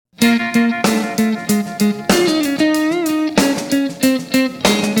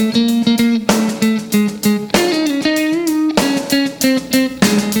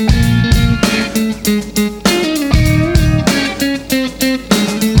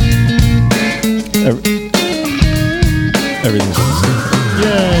Everything's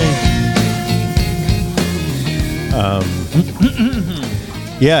Yay!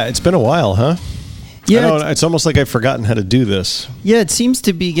 Yeah, it's been a while, huh? Yeah, it's almost like I've forgotten how to do this. Yeah, it seems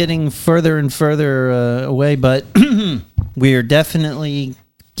to be getting further and further away, but we're definitely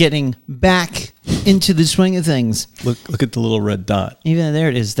getting back into the swing of things. Look at the little red dot. Even there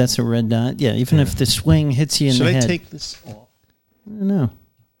it is. That's a red dot. Yeah, even if the swing hits you in the head. Should I take this off? I don't know.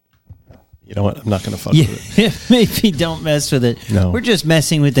 You know what? I'm not going to fuck with it. Maybe don't mess with it. No. We're just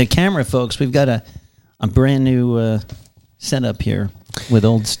messing with the camera, folks. We've got a brand new setup here with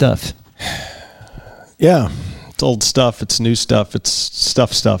old stuff. Yeah, it's old stuff. It's new stuff. It's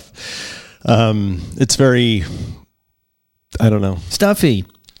stuff. It's very, I don't know. Stuffy.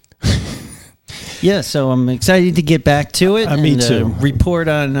 Yeah, so I'm excited to get back to it. Me too. Report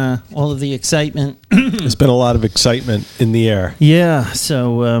on all of the excitement. There's been a lot of excitement in the air. Yeah,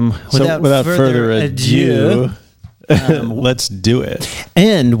 so without further ado, let's do it.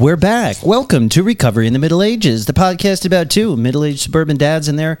 And we're back. Welcome to Recovery in the Middle Ages, the podcast about two middle-aged suburban dads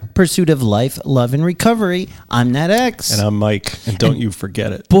and their pursuit of life, love, and recovery. I'm Nat X. And I'm Mike. And don't you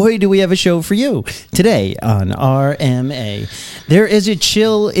forget it. Boy, do we have a show for you. Today on RMA, there is a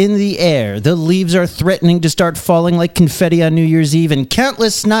chill in the air. The leaves are threatening to start falling like confetti on New Year's Eve, and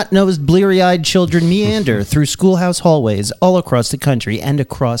countless snot-nosed, bleary-eyed children meander through schoolhouse hallways all across the country and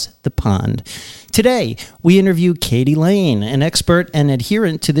across the pond. Today, we interview Katie Lane, an expert and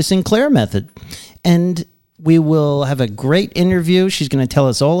adherent to the Sinclair method. And we will have a great interview. She's going to tell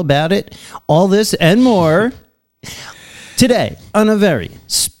us all about it. All this and more today on a very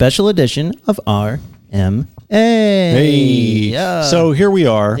special edition of RMA. Hey. So here we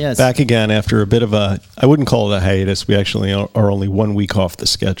are, Yes. back again after a bit of I wouldn't call it a hiatus. We actually are only 1 week off the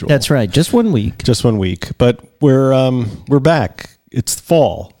schedule. That's right. Just 1 week. Just 1 week. But we're back. It's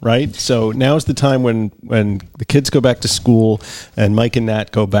fall, right? So now's the time when the kids go back to school and Mike and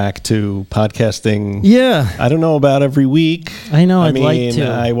Nat go back to podcasting. Yeah. I don't know about every week. I know. I'd like to.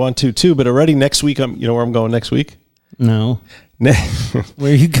 I want to too, but already next week, you know where I'm going next week? No.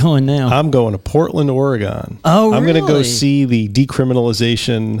 Where are you going now? I'm going to Portland, Oregon. Oh, I'm really? going to go see the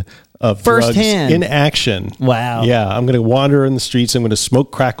decriminalization of Firsthand. drugs in action. Wow. Yeah, I'm going to wander in the streets. I'm going to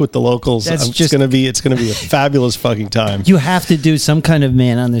smoke crack with the locals. It's going to be a fabulous fucking time. You have to do some kind of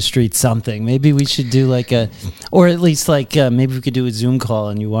man on the street something. Maybe we should do or at least maybe we could do a Zoom call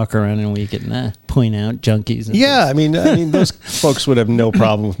and you walk around and we can point out junkies. And yeah, things. I mean, those folks would have no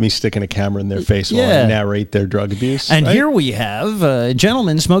problem with me sticking a camera in their face while I narrate their drug abuse. And right? here we have a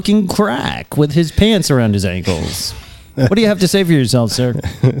gentleman smoking crack with his pants around his ankles. What do you have to say for yourself, sir?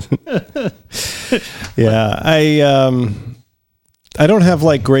 Yeah, I don't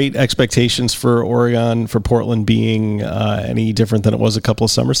have great expectations for Oregon, for Portland being any different than it was a couple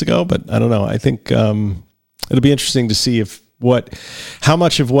of summers ago, but I don't know. I think it'll be interesting to see how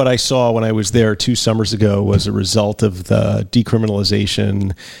much of what I saw when I was there 2 summers ago was a result of the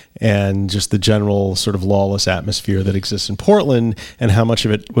decriminalization and just the general sort of lawless atmosphere that exists in Portland, and how much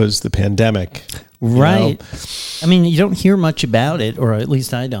of it was the pandemic. Right. I mean, you don't hear much about it, or at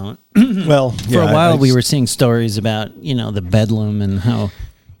least I don't. Well, for a while we were seeing stories about, the bedlam and how,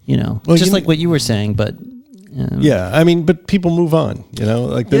 like what you were saying, but... Yeah, I mean, but people move on,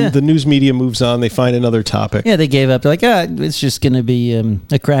 the news media moves on. They find another topic. Yeah, they gave up. They're like, it's just going to be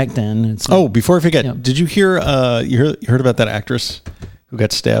a crack then. Before I forget, did you hear, you heard about that actress who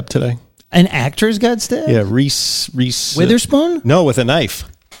got stabbed today? An actress got stabbed? Yeah, Reese Witherspoon? No, with a knife.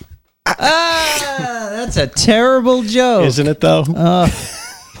 That's a terrible joke. Isn't it, though?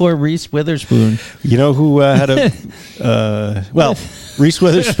 Poor Reese Witherspoon. You know who had Reese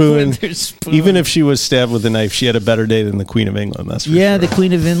Witherspoon, even if she was stabbed with a knife, she had a better day than the Queen of England, that's for sure. The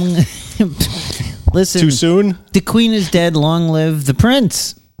Queen of England. Listen. Too soon? The Queen is dead, long live the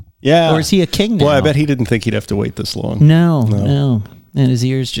Prince. Yeah. Or is he a king now? Well, I bet he didn't think he'd have to wait this long. No. And his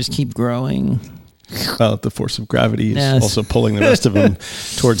ears just keep growing. Well, the force of gravity is also pulling the rest of them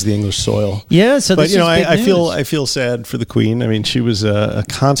towards the English soil. Yeah, so this I feel sad for the Queen. I mean, she was a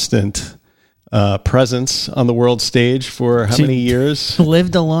constant presence on the world stage for how many years?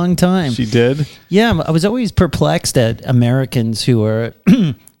 Lived a long time. She did. Yeah, I was always perplexed at Americans who are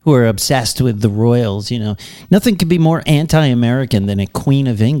who are obsessed with the royals. Nothing could be more anti-American than a Queen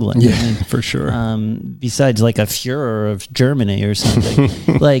of England. Yeah, for sure. Besides, like a Führer of Germany or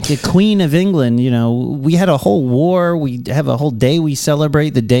something, like a Queen of England. We had a whole war. We have a whole day we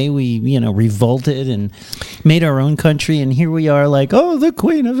celebrate the day we, revolted and made our own country, and here we are, like, oh, the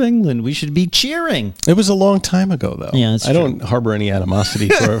Queen of England. We should be cheering. It was a long time ago, though. Yeah, that's I true. don't harbor any animosity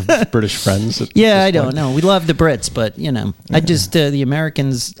for our British friends. Yeah, I don't know. We love the Brits, but I just the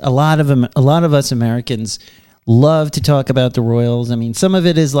Americans. A lot of us Americans love to talk about the royals. I mean, some of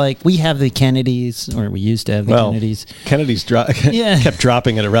it is like we have the Kennedys, or we used to have the Kennedys. Kennedy's kept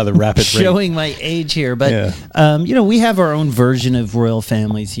dropping at a rather rapid rate. Showing my age here, but we have our own version of royal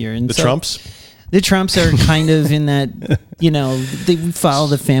families here. And the Trumps. The Trumps are kind of in that, they follow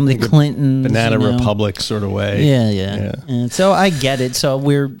the family, Clintons. Banana Republic sort of way. Yeah. And so I get it. So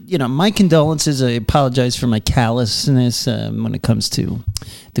we're, my condolences. I apologize for my callousness when it comes to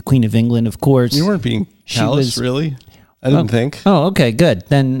the Queen of England, of course. You weren't being callous, really? I didn't think. Oh, okay, good.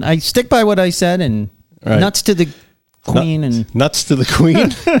 Then I stick by what I said, and nuts to the Queen and nuts to the Queen.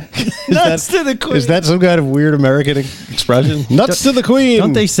 Nuts to the Queen. Is that some kind of weird American expression? Nuts to the Queen.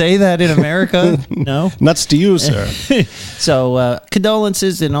 Don't they say that in America? No. Nuts to you, sir. So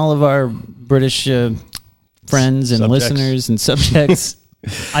condolences and all of our British friends and listeners and subjects.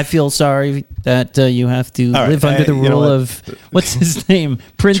 I feel sorry that you have to live under the rule of what's his name,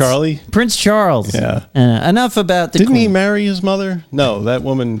 Prince Charles. Yeah. Enough about the. Didn't Queen. he marry his mother? No, that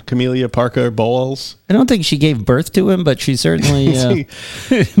woman, Camelia Parker Bowles. I don't think she gave birth to him, but she certainly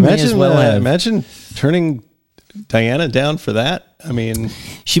imagine turning Diana down for that. I mean,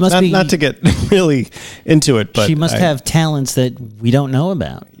 she must not to get really into it, but she must have talents that we don't know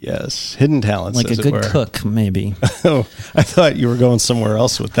about. Yes, hidden talents, like a good cook, maybe. Oh, I thought you were going somewhere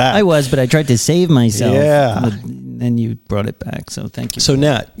else with that. I was, but I tried to save myself. Yeah, and you brought it back, so thank you. So,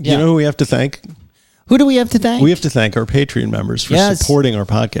 Nat, you know who we have to thank? Who do we have to thank? We have to thank our Patreon members for supporting our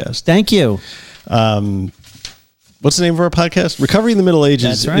podcast. Thank you. What's the name of our podcast? Recovery in the Middle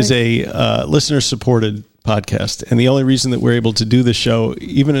Ages is a listener-supported podcast, and the only reason that we're able to do this show,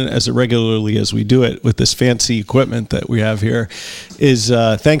 even as regularly as we do it with this fancy equipment that we have here, is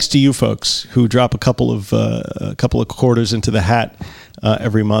thanks to you folks who drop a couple of quarters into the hat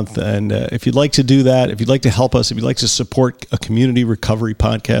every month. And if you'd like to do that, if you'd like to help us, if you'd like to support a community recovery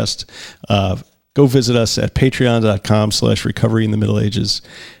podcast, go visit us at patreon.com/recovery in the Middle Ages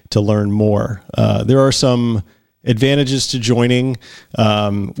to learn more. There are some advantages to joining.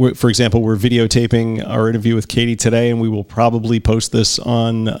 For example, we're videotaping our interview with Katie today, and we will probably post this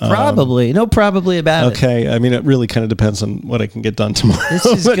on... probably about it. Okay. I mean, it really kind of depends on what I can get done tomorrow. This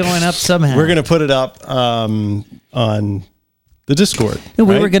is going up somehow. We're going to put it up on the Discord. We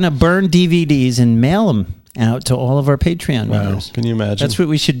were going to burn DVDs and mail them out to all of our Patreon members. Can you imagine? That's what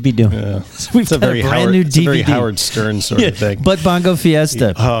we should be doing. Yeah. So we've It's a got very Howard Stern sort of thing. But Bongo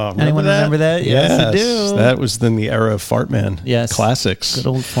Fiesta. Anyone remember that? Yes, I do. That was in the era of Fartman. Yes. Classics. Good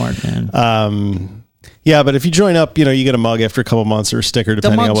old Fartman. Yeah, but if you join up, you get a mug after a couple months or a sticker,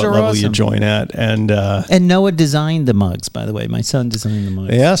 depending on what level you join at. And Noah designed the mugs, by the way. My son designed the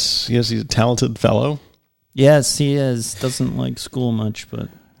mugs. Yes, he's a talented fellow. Yes, he is. Doesn't like school much, but...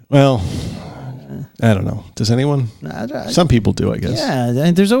 Well... I don't know. Does anyone? Some people do, I guess.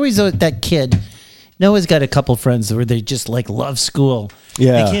 Yeah, there's always that kid. Noah's got a couple friends where they just love school.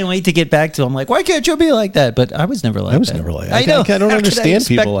 Yeah, I can't wait to get back to him. Like, why can't you be like that? But I was never like that. I was never like that. I know. I don't understand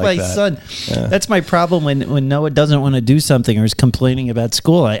people like that. Son. Yeah. That's my problem when Noah doesn't want to do something or is complaining about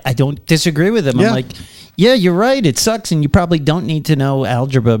school. I don't disagree with him. I'm like, yeah, you're right. It sucks, and you probably don't need to know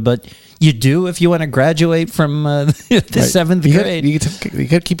algebra, but you do if you want to graduate from the seventh grade. You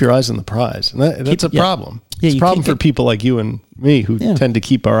got to keep your eyes on the prize, and that's a problem. Yeah, it's a problem for people like you and me who tend to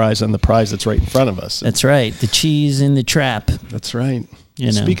keep our eyes on the prize that's right in front of us. That's right. The cheese in the trap. That's right.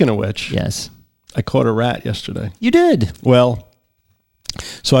 Speaking of which, yes, I caught a rat yesterday. You did? Well,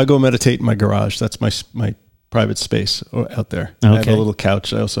 so I go meditate in my garage. That's my private space out there. Okay. I have a little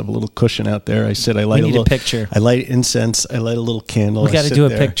couch. I also have a little cushion out there. I sit. I light a picture. I light incense. I light a little candle. We got to do a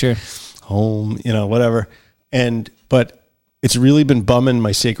picture. Home, whatever. But it's really been bumming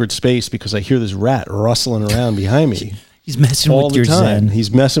my sacred space because I hear this rat rustling around behind me. He's messing with your zen. He's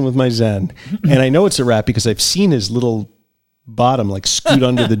messing with my zen. And I know it's a rat because I've seen his little bottom scoot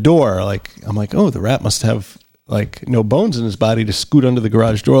under the door. I'm like, oh, the rat must have no bones in his body to scoot under the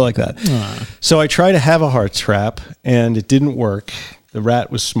garage door like that. So I try to have a heart trap and it didn't work. The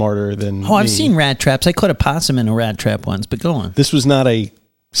rat was smarter than me. I've seen rat traps. I caught a possum in a rat trap once, but go on. This was not a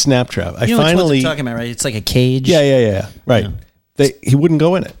snap trap. You know what I'm talking about, right? It's like a cage. Yeah. Right. Yeah. He wouldn't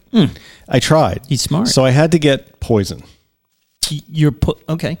go in it. I tried. He's smart. So I had to get poison.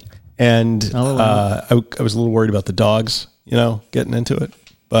 Okay. And I was a little worried about the dogs, getting into it.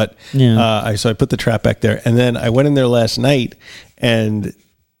 But so I put the trap back there, and then I went in there last night, and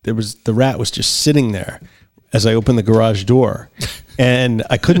the rat was just sitting there as I opened the garage door, and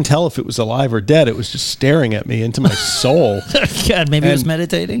I couldn't tell if it was alive or dead. It was just staring at me into my soul. God, maybe it was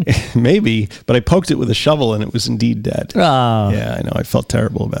meditating. Maybe, but I poked it with a shovel, and it was indeed dead. Oh. Yeah, I know. I felt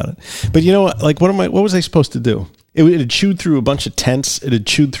terrible about it. But you know what? Like, what was I supposed to do? It had chewed through a bunch of tents. It had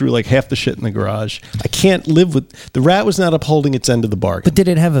chewed through like half the shit in the garage. I can't live with... The rat was not upholding its end of the bargain. But did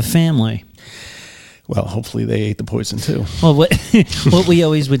it have a family? Well, hopefully they ate the poison too. Well, what we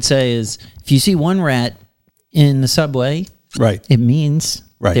always would say is, if you see one rat in the subway, right, it means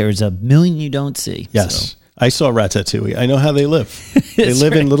there's a million you don't see. Yes. So. I saw Ratatouille. I know how they live. They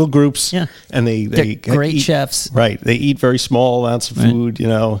live in little groups, and they're great chefs. Right. They eat very small amounts of food,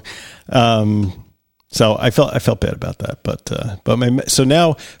 So I felt bad about that,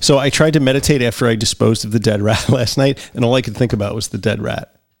 so I tried to meditate after I disposed of the dead rat last night, and all I could think about was the dead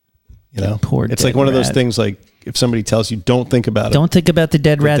rat. It's like one of those things, like if somebody tells you don't think about it, don't think about the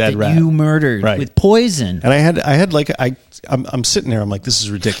dead rat that you murdered with poison. And I'm sitting there, I'm like, this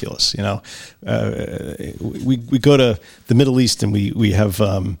is ridiculous. We go to the Middle East and we have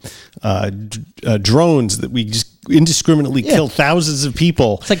drones that we just indiscriminately kill thousands of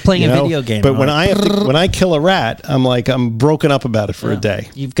people. It's like playing a video game. But when I kill a rat, I'm broken up about it for a day.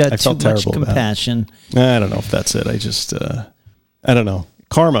 You've got too much compassion. I don't know if that's it. I just I don't know.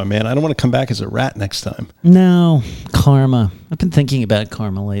 Karma, man. I don't want to come back as a rat next time. No, karma. I've been thinking about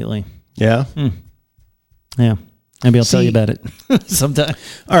karma lately. Yeah? Yeah. Maybe I'll tell you about it sometime.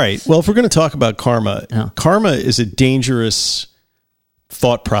 All right. Well, if we're going to talk about karma, karma is a dangerous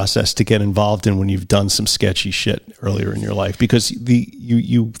thought process to get involved in when you've done some sketchy shit earlier in your life, because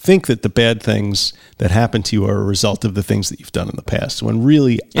you think that the bad things that happen to you are a result of the things that you've done in the past, when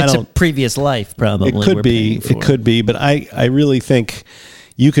really it's a previous life. Probably it could be, but I really think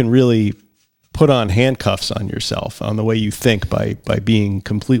you can really put on handcuffs on yourself on the way you think by being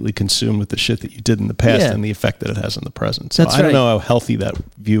completely consumed with the shit that you did in the past and the effect that it has in the present. So I don't know how healthy that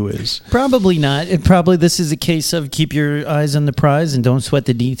view is. Probably not. This is a case of keep your eyes on the prize and don't sweat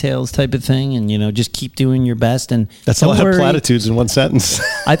the details type of thing, and just keep doing your best. And that's a lot of platitudes in one sentence.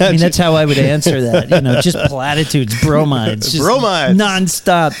 I mean, that's how I would answer that. Just platitudes, bromides, just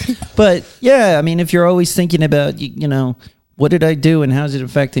nonstop. But yeah, I mean, if you're always thinking about what did I do and how's it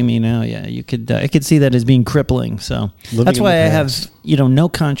affecting me now? Yeah, I could see that as being crippling. So that's why I have, no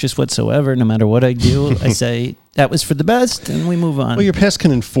conscience whatsoever. No matter what I do, I say that was for the best and we move on. Well, your past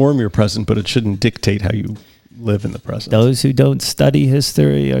can inform your present, but it shouldn't dictate how you live in the present. Those who don't study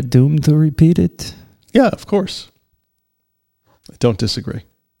history are doomed to repeat it. Yeah, of course. I don't disagree.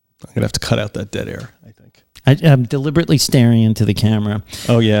 I'm going to have to cut out that dead air, I think. I'm deliberately staring into the camera.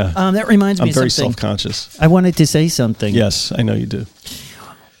 Oh, yeah. That reminds me of something. I'm very self-conscious. I wanted to say something. Yes, I know you do.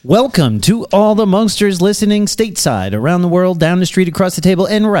 Welcome to all the Monsters listening stateside, around the world, down the street, across the table,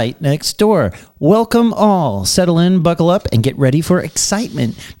 and right next door. Welcome all. Settle in, buckle up, and get ready for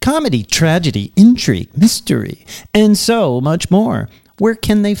excitement, comedy, tragedy, intrigue, mystery, and so much more. Where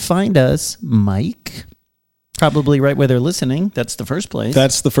can they find us, Mike? Probably right where they're listening. That's the first place.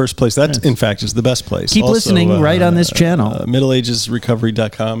 That's the first place. That, in fact, is the best place. Keep listening right on this channel.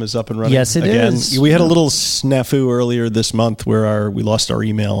 MiddleAgesRecovery.com is up and running. Yes, it is. We had a little snafu earlier this month where we lost our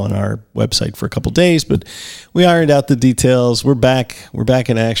email on our website for a couple days, but we ironed out the details. We're back. We're back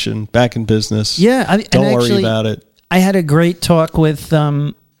in action, back in business. Yeah. Don't worry about it. I had a great talk with, I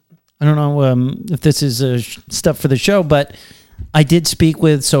don't know if this is stuff for the show, but I did speak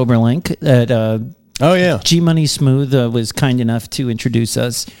with SoberLink at oh, yeah. G Money Smooth was kind enough to introduce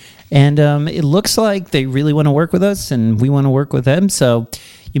us. And it looks like they really want to work with us, and we want to work with them. So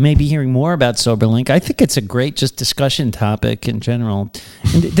you may be hearing more about SoberLink. I think it's a great discussion topic in general.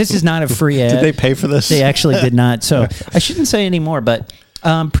 And this is not a free ad. Did they pay for this? They actually did not. So I shouldn't say any more, but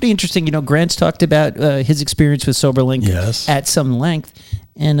pretty interesting. Grant's talked about his experience with SoberLink at some length.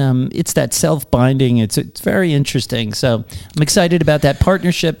 And it's that self-binding. It's very interesting. So I'm excited about that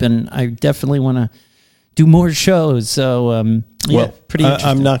partnership, and I definitely want to do more shows. So pretty interesting.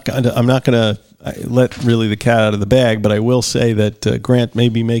 I'm not going to let really the cat out of the bag, but I will say that Grant may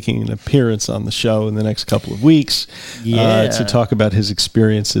be making an appearance on the show in the next couple of weeks to talk about his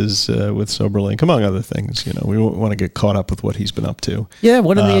experiences with SoberLink, among other things. We want to get caught up with what he's been up to. Yeah,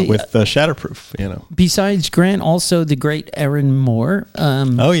 one of the with Shatterproof. Besides Grant, also the great Erin Moore.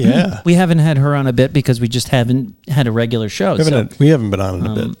 Oh yeah, we haven't had her on a bit because we just haven't had a regular show. We haven't been on in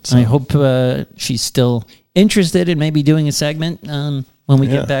a bit. So. I hope she's still interested in maybe doing a segment when we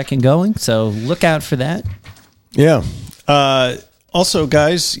get back and going. So look out for that. Yeah. Also,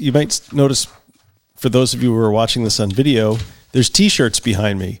 guys, you might notice, for those of you who are watching this on video, there's T-shirts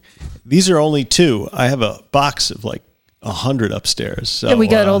behind me. These are only 2. I have a box of like 100 upstairs. So, Yeah, we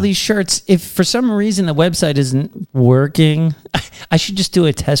got all these shirts. If for some reason the website isn't working, I should just do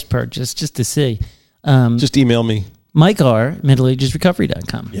a test purchase just to see. Just email me. Mike R,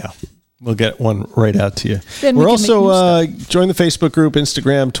 middleagesrecovery.com. Yeah. We'll get one right out to you. Then We're we can also join the Facebook group,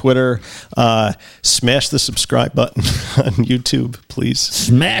 Instagram, Twitter. Smash the subscribe button on YouTube, please.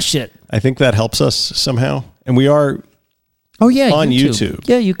 Smash it. I think that helps us somehow. And we are Oh, yeah. on YouTube.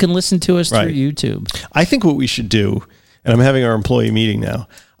 Yeah, you can listen to us Right. through YouTube. I think what we should do, and I'm having our employee meeting now,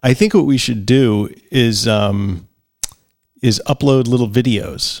 I think what we should do is upload little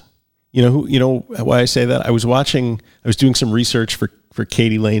videos. You know why I say that? I was doing some research for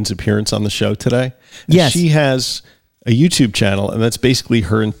Katie Lane's appearance on the show today. And Yes. she has a YouTube channel, and that's basically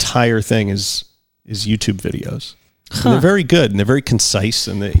her entire thing is YouTube videos. And they're very good, and they're very concise,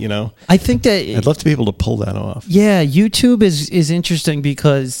 and I think that I'd love to be able to pull that off. Yeah, YouTube is interesting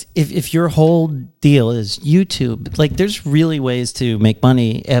because if your whole deal is YouTube, like there's really ways to make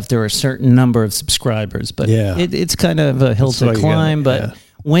money after a certain number of subscribers, but Yeah. it's kind of a hill That's why to you climb. gotta- But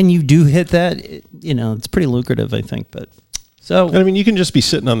when you do hit that, it's pretty lucrative, I think. But so I mean, you can just be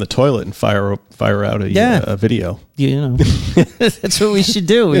sitting on the toilet and fire out a video. that's what we should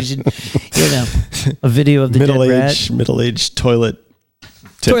do. We should, a video of the dead rat. Middle-aged toilet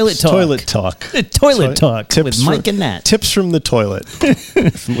tips. Toilet talk. Toilet talk. Toilet talk Tips with Mike and Nat. Tips from the toilet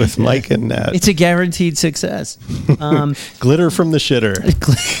with Mike and Nat. It's a guaranteed success. Glitter from the shitter.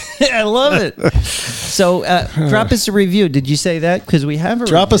 I love it. So drop us a review. Did you say that? Because we have a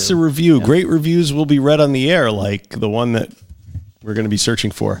Drop review. us a review. Yeah. Great reviews will be read on the air, like the one that we're going to be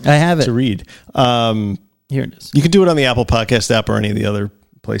searching for. I have it to read. Here it is. You can do it on the Apple Podcast app or any of the other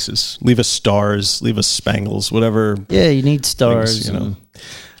places. Leave us stars, leave us spangles, whatever. Yeah, you need stars. Things,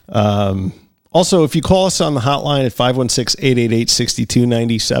 Also, if you call us on the hotline at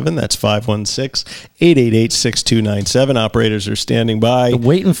 516-888-6297, that's 516-888-6297. Operators are standing by,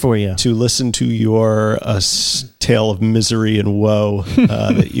 waiting for you to listen to your tale of misery and woe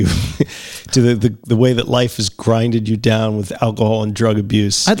that you to the way that life has grinded you down with alcohol and drug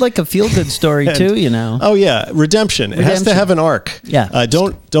abuse. I'd like a feel-good story too, Oh yeah, redemption. It has to have an arc. Yeah.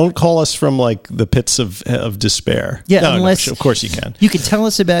 Don't call us from like the pits of despair. Yeah, unless of course you can. You can tell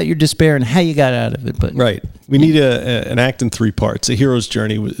us about your despair and how you got out of it, but Right. We need an act in 3 parts. A hero's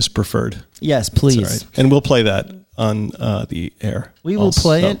journey is preferred. Yes, please. That's all right. And we'll play that on the air. We will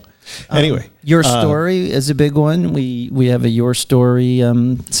play it. Anyway, your story is a big one. We have a your story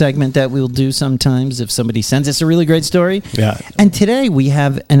segment that we'll do sometimes if somebody sends us a really great story. Yeah. And today we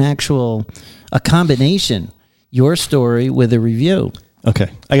have a combination, your story with a review. Okay.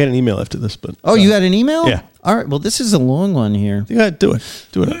 I got an email after this, but you got an email? Yeah. All right. Well, this is a long one here. you gotta do it.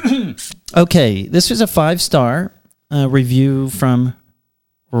 Do it. Okay. This was a 5-star review from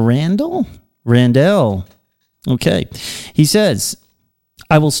Randall. Okay. He says,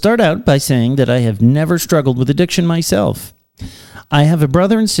 I will start out by saying that I have never struggled with addiction myself. I have a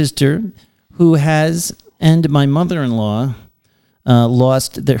brother and sister who has, and my mother-in-law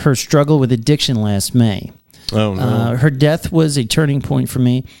lost her struggle with addiction last May. Oh no. Her death was a turning point for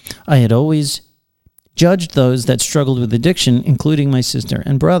me. I had always judged those that struggled with addiction, including my sister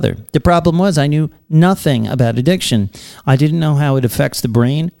and brother. The problem was I knew nothing about addiction. I didn't know how it affects the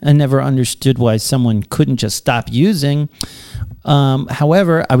brain and never understood why someone couldn't just stop using.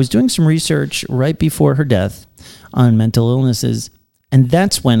 However, I was doing some research right before her death on mental illnesses, and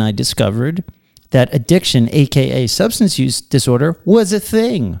that's when I discovered that addiction, aka substance use disorder, was a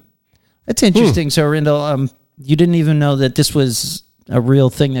thing. That's interesting. So, Rindle, you didn't even know that this was a real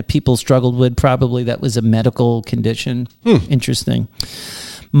thing that people struggled with. Probably that was a medical condition. Interesting.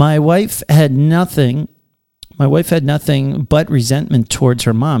 My wife had nothing but resentment towards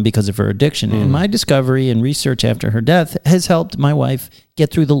her mom because of her addiction. And my discovery and research after her death has helped my wife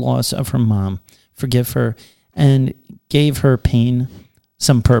get through the loss of her mom, forgive her, and gave her pain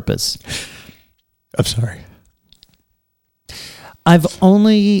some purpose. I'm sorry. I've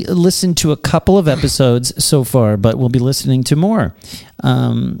only listened to a couple of episodes so far, but we'll be listening to more.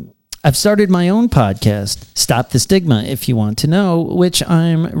 I've started my own podcast, Stop the Stigma, if you want to know, which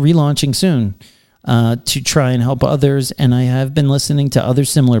I'm relaunching soon to try and help others. And I have been listening to other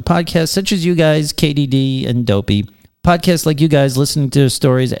similar podcasts, such as you guys, KDD and Dopey. Podcasts like you guys listening to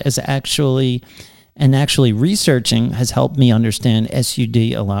stories actually researching has helped me understand SUD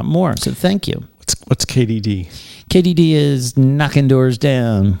a lot more. So thank you. What's KDD? KDD is knocking doors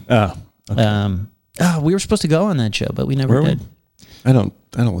down. Oh, okay. We were supposed to go on that show, but we never did. I don't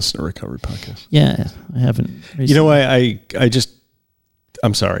listen to recovery podcasts. Yeah, I haven't. Recently. You know why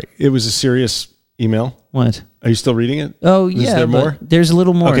I'm sorry. It was a serious email. What? Are you still reading it? Oh, Is yeah. there more? There's a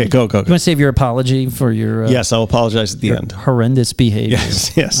little more. Okay, go. You want to save your apology for your yes, I'll apologize at the end. horrendous behavior.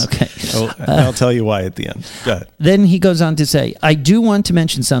 Yes. Okay. I'll tell you why at the end. Go ahead. Then he goes on to say, I do want to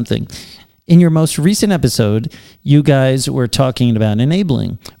mention something. In your most recent episode, you guys were talking about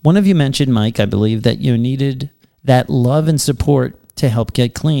enabling. One of you mentioned, Mike, I believe, that you needed that love and support to help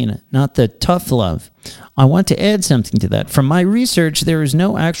get clean, not the tough love. I want to add something to that. From my research, there is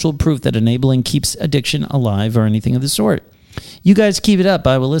no actual proof that enabling keeps addiction alive or anything of the sort. You guys keep it up.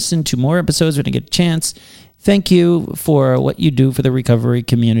 I will listen to more episodes when I get a chance. Thank you for what you do for the recovery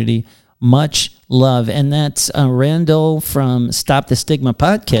community. Much love. And that's Randall from Stop the Stigma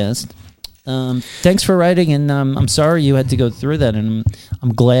podcast. Thanks for writing, and I'm sorry you had to go through that, and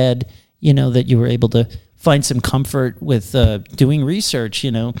I'm glad, that you were able to find some comfort with doing research.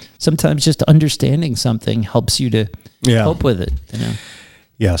 Sometimes just understanding something helps you to cope with it.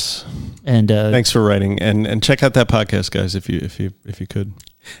 Yes. And thanks for writing, and check out that podcast, guys, if you could.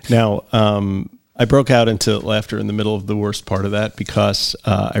 Now, I broke out into laughter in the middle of the worst part of that because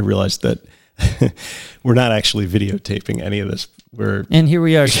I realized that we're not actually videotaping any of this. And here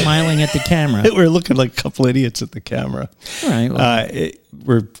we are smiling at the camera. We're looking like a couple idiots at the camera. All right. Well,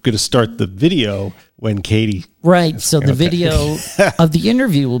 we're going to start the video when Katie. Right. So the video of the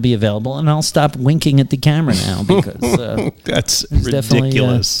interview will be available, and I'll stop winking at the camera now because that's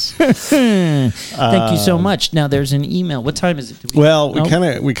ridiculous. Thank you so much. Now there's an email. What time is it?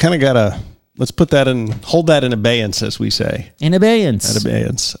 We kind of gotta. Let's put that hold that in abeyance, as we say. In abeyance. At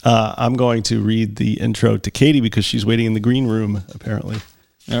abeyance. I'm going to read the intro to Katie because she's waiting in the green room, apparently.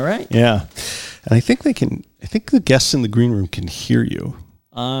 All right. Yeah. And I think the guests in the green room can hear you.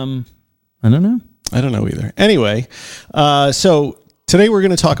 I don't know. I don't know either. Anyway, so today we're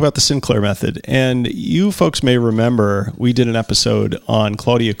going to talk about the Sinclair method. And you folks may remember we did an episode on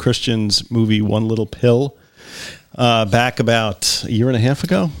Claudia Christian's movie One Little Pill. Back about a year and a half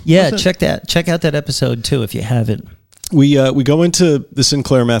ago. Yeah, check out that episode too if you haven't. We go into the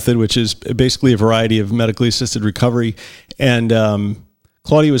Sinclair method, which is basically a variety of medically assisted recovery. And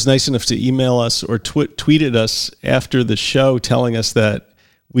Claudia was nice enough to email us or tweeted us after the show telling us that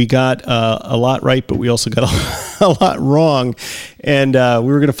we got a lot right, but we also got a lot wrong. And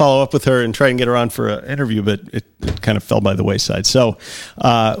we were going to follow up with her and try and get her on for an interview, but it kind of fell by the wayside. So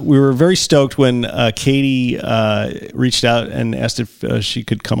we were very stoked when Katie reached out and asked if she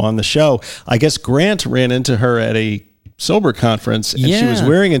could come on the show. I guess Grant ran into her at a sober conference, and she was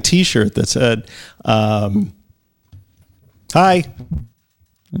wearing a T-shirt that said, "Hi,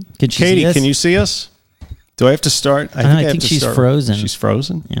 Katie, can you see us? Do I have to start? I think she's frozen. She's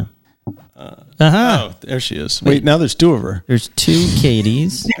frozen? Yeah. Oh, there she is. Wait, now there's two of her. There's two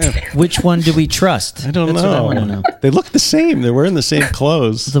Katies. Which one do we trust? I don't know. What I want to know. They look the same. They're wearing the same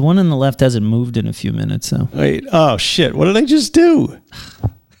clothes. The one on the left hasn't moved in a few minutes. So wait. Oh shit! What did I just do?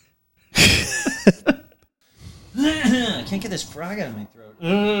 I can't get this frog out of my throat.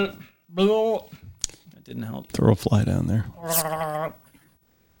 That didn't help. Throw a fly down there.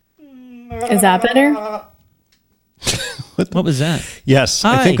 Is that better? What was that? Yes,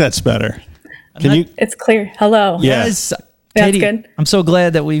 Hi. I think that's better. It's clear. Hello. Yeah. Yes. That's Katie, good. I'm so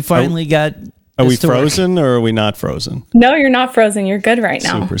glad that we finally got. Are we this to work. frozen or are we not frozen? No, you're not frozen. You're good right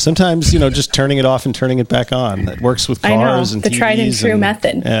now. Super. Sometimes, just turning it off and turning it back on. That works with cars and the TVs. tried and true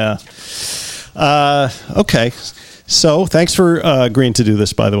method. Yeah. Okay. So thanks for agreeing to do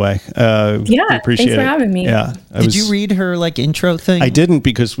this, by the way. We appreciate thanks for having me. Yeah. Did you read her intro thing? I didn't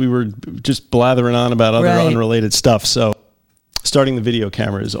because we were just blathering on about other unrelated stuff. So starting the video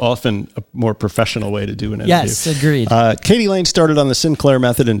camera is often a more professional way to do an interview. Yes, agreed. Katie Lane started on the Sinclair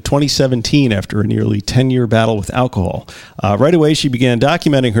method in 2017 after a nearly 10-year battle with alcohol. Right away, she began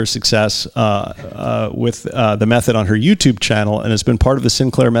documenting her success with the method on her YouTube channel and has been part of the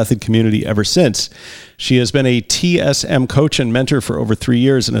Sinclair method community ever since. She has been a TSM coach and mentor for over 3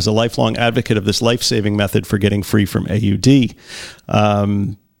 years and is a lifelong advocate of this life-saving method for getting free from AUD.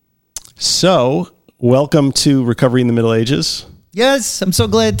 So, welcome to Recovery in the Middle Ages. Yes, I'm so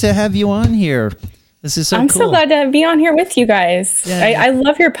glad to have you on here. This is so I'm cool. so glad to be on here with you guys. Yeah. I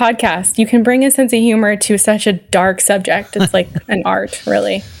love your podcast. You can bring a sense of humor to such a dark subject. It's like an art,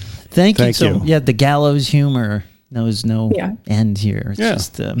 really. Thank you. you. Yeah, the gallows humor knows no end here.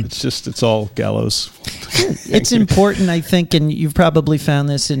 It's all gallows. It's important, I think, and you've probably found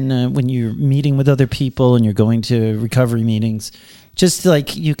this in when you're meeting with other people and you're going to recovery meetings. Just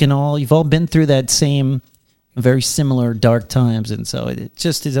like you've all been through that same, very similar dark times, and so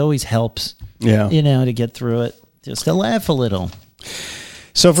it always helps. Yeah, to get through it, just to laugh a little.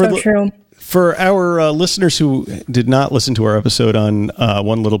 So So true. For our listeners who did not listen to our episode on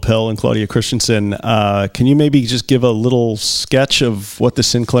One Little Pill and Claudia Christensen, can you maybe just give a little sketch of what the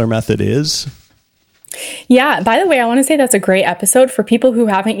Sinclair method is? Yeah. By the way, I want to say that's a great episode for people who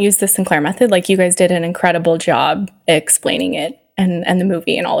haven't used the Sinclair method. Like, you guys did an incredible job explaining it and the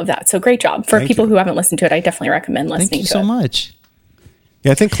movie and all of that. So great job. For people who haven't listened to it, I definitely recommend listening to it. Thank you so much.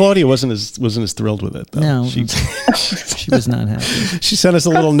 Yeah, I think Claudia wasn't as thrilled with it, though. No, she was not happy. She sent us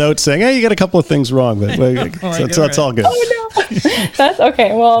a little note saying, "Hey, you got a couple of things wrong, but so it's all good." Oh no, that's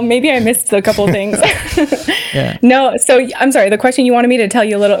okay. Well, maybe I missed a couple of things. Yeah. No, so I'm sorry. The question you wanted me to tell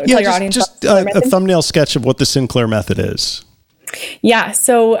you a little, tell your audience, just a thumbnail sketch of what the Sinclair method is. Yeah.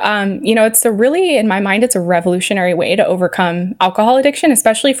 So, it's in my mind, it's a revolutionary way to overcome alcohol addiction,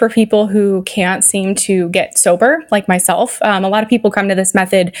 especially for people who can't seem to get sober, like myself. A lot of people come to this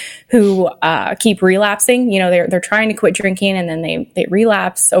method who keep relapsing. They're trying to quit drinking and then they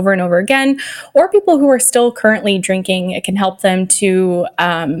relapse over and over again. Or people who are still currently drinking, it can help them to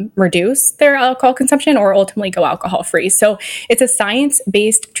reduce their alcohol consumption or ultimately go alcohol free. So it's a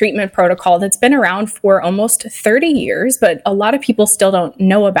science-based treatment protocol that's been around for almost 30 years, but a lot of people still don't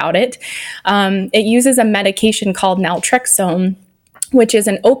know about it. It uses a medication called naltrexone, which is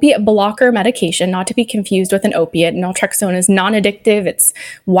an opiate blocker medication, not to be confused with an opiate. Naltrexone is non-addictive. It's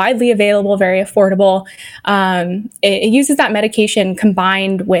widely available, very affordable. It uses that medication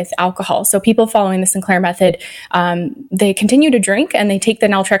combined with alcohol. So people following the Sinclair method, they continue to drink and they take the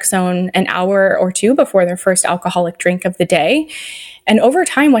naltrexone an hour or two before their first alcoholic drink of the day. And over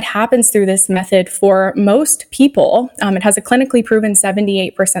time, what happens through this method for most people, it has a clinically proven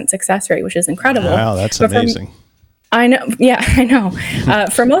 78% success rate, which is incredible. Wow, that's amazing. I know. Yeah, I know.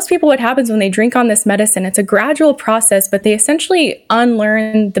 For most people, what happens when they drink on this medicine, it's a gradual process, but they essentially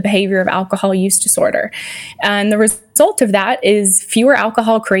unlearn the behavior of alcohol use disorder. And the result of that is fewer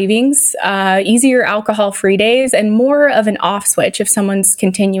alcohol cravings, easier alcohol-free days, and more of an off switch. If someone's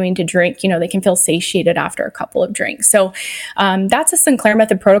continuing to drink, they can feel satiated after a couple of drinks. So that's a Sinclair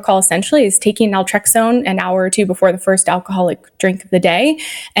method protocol, essentially, is taking naltrexone an hour or two before the first alcoholic drink of the day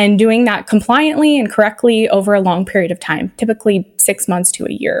and doing that compliantly and correctly over a long period of time, typically 6 months to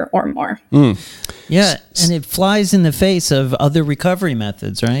a year or more. Yeah, and it flies in the face of other recovery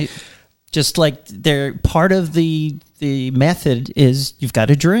methods, right? Just like they're part of the method is you've got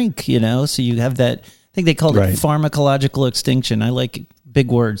to drink, so you have that, I think they call it pharmacological extinction. I like big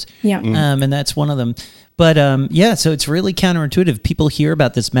words. Yeah. And that's one of them. But so it's really counterintuitive. People hear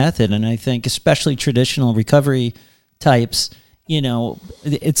about this method, and I think especially traditional recovery types,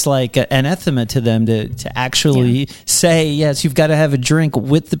 it's like anathema to them to actually say, yes, you've got to have a drink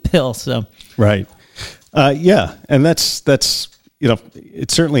with the pill. So right. And that's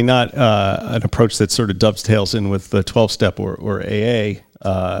it's certainly not an approach that sort of dovetails in with the 12-step or AA.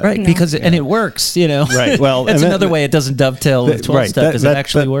 Right, no. Because and it works, Right. Well, that's another way it doesn't dovetail with 12-step because it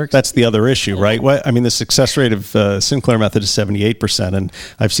actually works. That's the other issue, right? The success rate of Sinclair method is 78%, and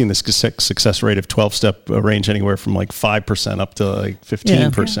I've seen the success rate of 12-step range anywhere from like 5% up to like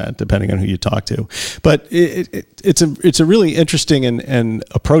 15%, depending on who you talk to. But it's a really interesting and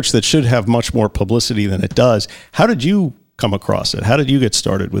approach that should have much more publicity than it does. How did you come across it? How did you get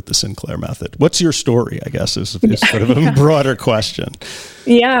started with the Sinclair method? What's your story, I guess, is sort of a broader question.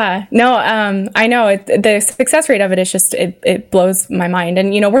 Yeah, no, I know the success rate of it is just, it blows my mind.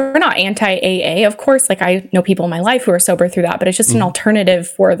 And, we're not anti-AA, of course. Like, I know people in my life who are sober through that, but it's just an alternative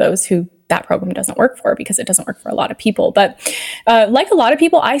for those who that program doesn't work for, because it doesn't work for a lot of people. But like a lot of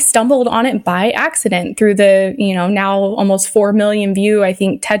people, I stumbled on it by accident through the, now almost 4 million view, I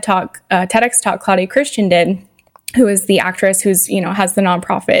think, TEDx talk Claudia Christian did, who is the actress who's, has the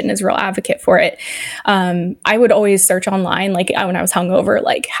nonprofit and is a real advocate for it. I would always search online, like when I was hungover,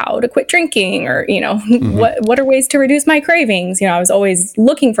 like how to quit drinking or, what are ways to reduce my cravings? I was always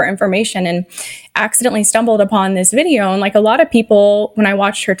looking for information and accidentally stumbled upon this video. And like a lot of people, when I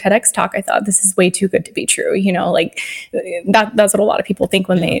watched her TEDx talk, I thought this is way too good to be true. That's what a lot of people think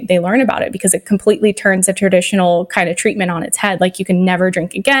when they learn about it, because it completely turns a traditional kind of treatment on its head. Like, you can never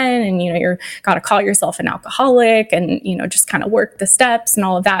drink again. And, you're got to call yourself an alcoholic and, just kind of work the steps and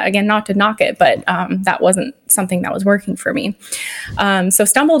all of that. Again, not to knock it, but that wasn't something that was working for me. So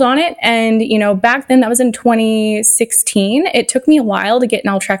stumbled on it. And, back then, that was in 2016. It took me a while to get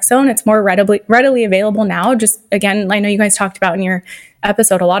naltrexone. It's more readily available now. Just, again, I know you guys talked about in your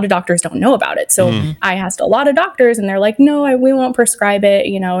episode, a lot of doctors don't know about it. So I asked a lot of doctors and they're like, no, we won't prescribe it,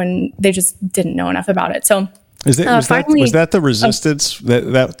 and they just didn't know enough about it. So Was that the resistance?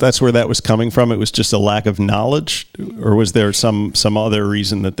 That's where that was coming from? It was just a lack of knowledge? Or was there some other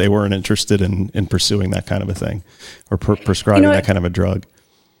reason that they weren't interested in pursuing that kind of a thing or prescribing that kind of a drug?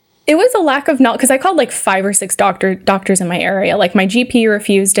 It was a lack of knowledge, because I called like 5 or 6 doctors in my area. Like my GP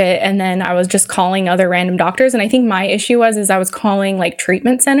refused it, and then I was just calling other random doctors. And I think my issue was I was calling like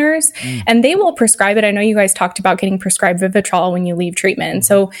treatment centers, and they will prescribe it. I know you guys talked about getting prescribed Vivitrol when you leave treatment.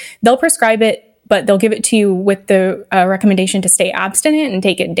 So they'll prescribe it, but they'll give it to you with the recommendation to stay abstinent and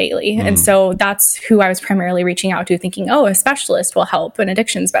take it daily. And so that's who I was primarily reaching out to, thinking, oh, a specialist will help, an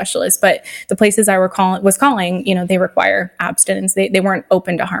addiction specialist. But the places I was calling, they require abstinence. They weren't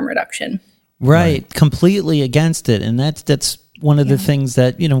open to harm reduction. Right. Completely against it. And that's one of the things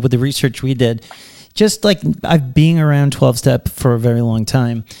that, with the research we did, just like I've being around 12-step for a very long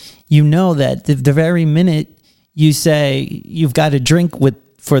time, that the very minute you say you've got to drink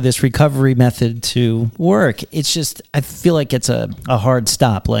for this recovery method to work, it's just, I feel like it's a hard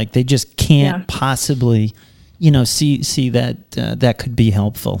stop. Like they just can't possibly, see that could be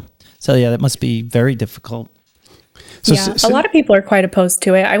helpful. So yeah, that must be very difficult. A lot of people are quite opposed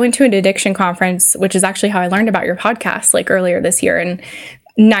to it. I went to an addiction conference, which is actually how I learned about your podcast, like earlier this year. And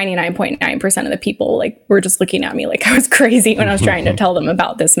 99.9% of the people were just looking at me like I was crazy when I was trying to tell them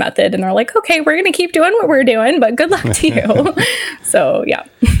about this method. And they're like, okay, we're going to keep doing what we're doing, but good luck to you. So, yeah.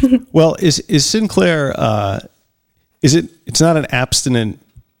 Well, is Sinclair, it's not an abstinent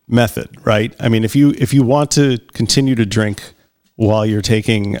method, right? I mean, if you want to continue to drink while you're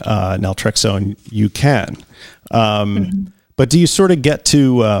taking naltrexone, you can. But do you sort of get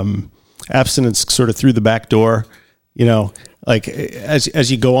to abstinence sort of through the back door, like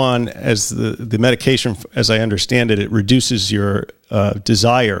as you go on, as the medication, as I understand it, it reduces your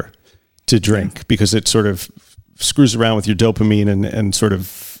desire to drink because it sort of screws around with your dopamine and sort of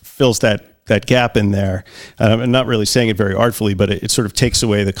fills that gap in there. I'm not really saying it very artfully, but it sort of takes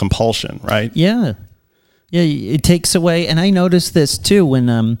away the compulsion, right? Yeah. Yeah, it takes away. And I noticed this too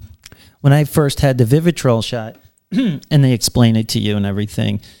when I first had the Vivitrol shot and they explain it to you and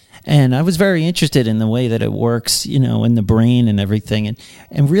everything. And I was very interested in the way that it works, in the brain and everything.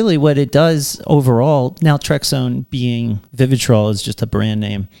 And really what it does overall, naltrexone being Vivitrol is just a brand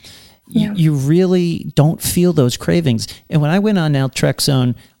name. Yeah. You really don't feel those cravings. And when I went on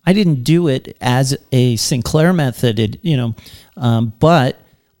naltrexone, I didn't do it as a Sinclair method, but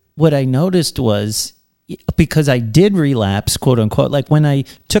what I noticed was, because I did relapse, quote unquote, like when I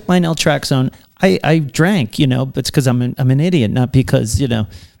took my naltrexone, I drank, but it's because I'm an idiot, not because,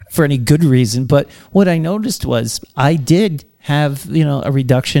 for any good reason. But what I noticed was I did have, a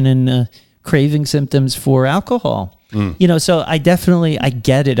reduction in craving symptoms for alcohol. So I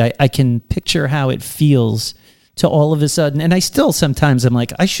get it. I can picture how it feels to all of a sudden. And I still sometimes I'm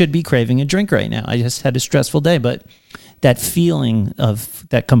like, I should be craving a drink right now. I just had a stressful day. But that feeling of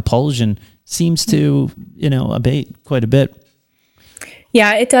that compulsion seems to, abate quite a bit.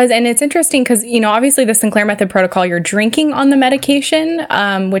 Yeah, it does. And it's interesting because, obviously the Sinclair method protocol, you're drinking on the medication,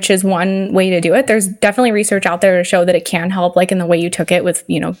 which is one way to do it. There's definitely research out there to show that it can help, like in the way you took it with,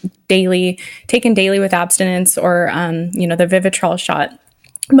 taken daily with abstinence or, the Vivitrol shot.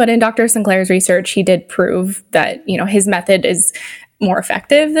 But in Dr. Sinclair's research, he did prove that, his method is more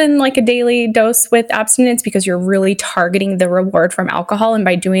effective than like a daily dose with abstinence because you're really targeting the reward from alcohol. And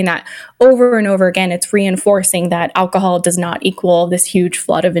by doing that over and over again, it's reinforcing that alcohol does not equal this huge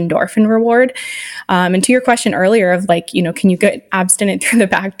flood of endorphin reward. And to your question earlier of can you get abstinent through the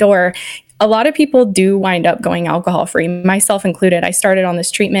back door? A lot of people do wind up going alcohol free, myself included. I started on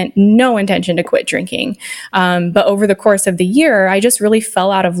this treatment, no intention to quit drinking. But over the course of the year, I just really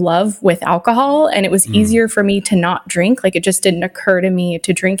fell out of love with alcohol, and it was easier for me to not drink. Like it just didn't occur to me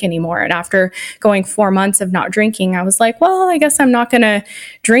to drink anymore. And after going 4 months of not drinking, I was like, well, I guess I'm not going to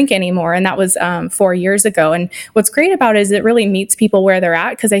drink anymore. And that was 4 years ago. And what's great about it is it really meets people where they're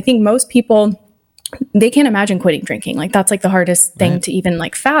at, because I think most people, they can't imagine quitting drinking. Like that's like the hardest thing to even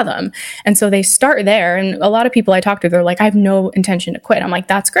fathom. And so they start there. And a lot of people I talk to, they're like, I have no intention to quit. I'm like,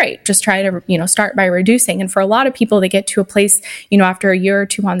 that's great. Just try to, start by reducing. And for a lot of people, they get to a place, after a year or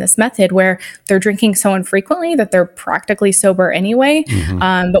two on this method where they're drinking so infrequently that they're practically sober anyway.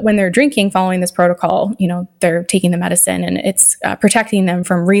 But when they're drinking following this protocol, they're taking the medicine and it's protecting them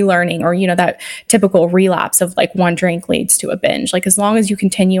from relearning or, that typical relapse of like one drink leads to a binge. Like as long as you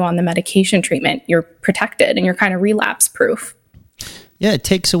continue on the medication treatment, you're protected and you're kind of relapse proof. Yeah, it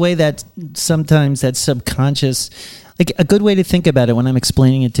takes away that sometimes that subconscious, like a good way to think about it when I'm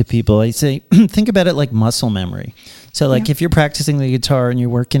explaining it to people, I say, think about it like muscle memory. So like if you're practicing the guitar and you're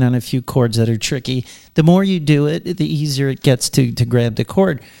working on a few chords that are tricky, the more you do it, the easier it gets to grab the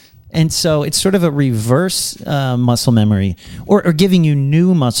chord. And so it's sort of a reverse muscle memory or giving you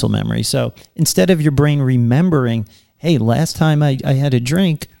new muscle memory. So instead of your brain remembering, hey, last time I had a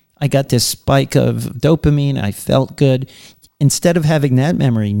drink, I got this spike of dopamine, I felt good. Instead of having that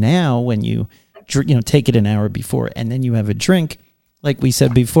memory now, when you take it an hour before and then you have a drink, like we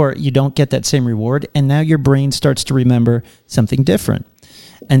said before, you don't get that same reward. And now your brain starts to remember something different.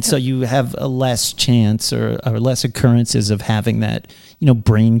 And so you have a less chance or less occurrences of having that,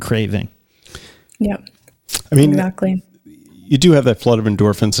 brain craving. Yeah. I mean, exactly. You do have that flood of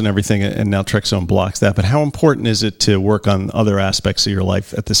endorphins and everything, and naltrexone blocks that. But how important is it to work on other aspects of your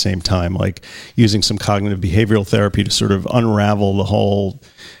life at the same time, like using some cognitive behavioral therapy to sort of unravel the whole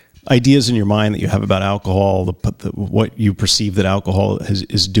ideas in your mind that you have about alcohol, what you perceive that alcohol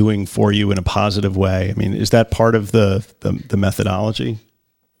is doing for you in a positive way? I mean, is that part of the methodology?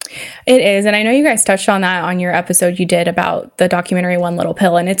 It is. And I know you guys touched on that on your episode you did about the documentary One Little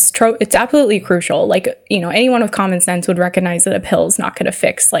Pill. And it's absolutely crucial. Like, anyone with common sense would recognize that a pill is not going to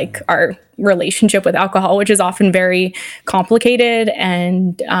fix like our relationship with alcohol, which is often very complicated.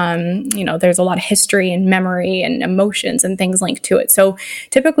 And, there's a lot of history and memory and emotions and things linked to it. So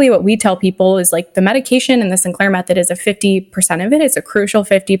typically what we tell people is like the medication and the Sinclair method is a 50% of it. It's a crucial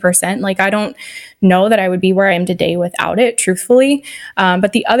 50%. Like, I don't know that I would be where I am today without it, truthfully.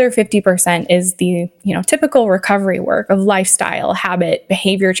 But the other 50% is the, typical recovery work of lifestyle, habit,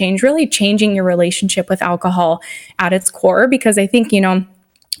 behavior change, really changing your relationship with alcohol at its core. Because I think,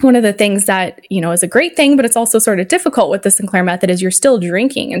 one of the things that, is a great thing, but it's also sort of difficult with the Sinclair method is you're still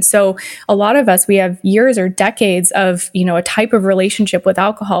drinking. And so a lot of us, we have years or decades of, a type of relationship with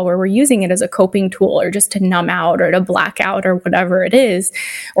alcohol where we're using it as a coping tool or just to numb out or to black out or whatever it is,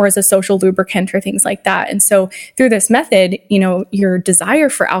 or as a social lubricant or things like that. And so through this method, your desire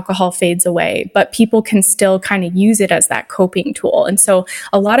for alcohol fades away, but people can still kind of use it as that coping tool. And so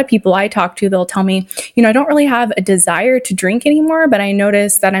a lot of people I talk to, they'll tell me, I don't really have a desire to drink anymore, but I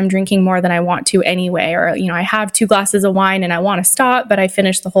notice that I'm drinking more than I want to anyway. Or, I have 2 glasses of wine and I want to stop, but I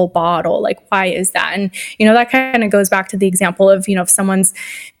finished the whole bottle. Like, why is that? And, that kind of goes back to the example of, if someone's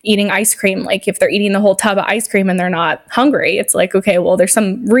eating ice cream, like if they're eating the whole tub of ice cream and they're not hungry, it's like, okay, well, there's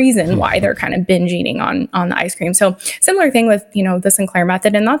some reason why they're kind of binge eating on the ice cream. So similar thing with, the Sinclair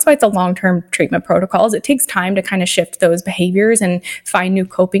method. And that's why it's a long-term treatment protocols. It takes time to kind of shift those behaviors and find new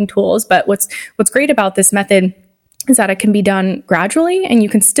coping tools. But what's great about this method is that it can be done gradually and you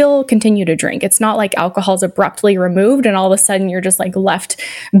can still continue to drink. It's not like alcohol's abruptly removed and all of a sudden you're just like left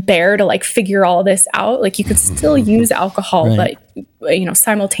bare to like figure all this out. Like, you could still use alcohol, right, but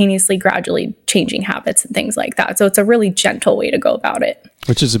simultaneously gradually changing habits and things like that. So it's a really gentle way to go about it.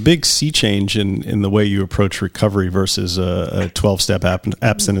 Which is a big sea change in the way you approach recovery versus a 12-step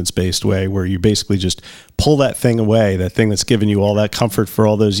abstinence-based way where you basically just pull that thing away, that thing that's given you all that comfort for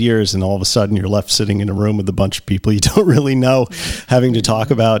all those years, and all of a sudden you're left sitting in a room with a bunch of people you don't really know, having to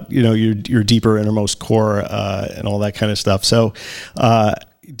talk about your deeper innermost core and all that kind of stuff. So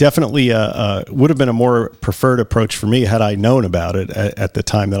definitely would have been a more preferred approach for me had I known about it at the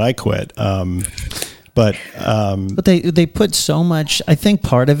time that I quit. But they put so much, I think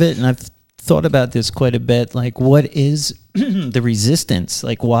part of it, and I've thought about this quite a bit, like what is the resistance?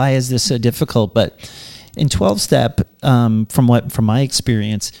 Like, why is this so difficult? But in 12-step, from my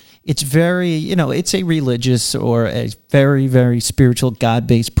experience, it's very, it's a religious or a very, very spiritual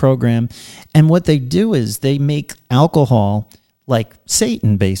God-based program. And what they do is they make alcohol like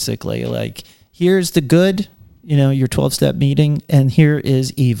Satan, basically. Like, here's the good, your 12-step meeting, and here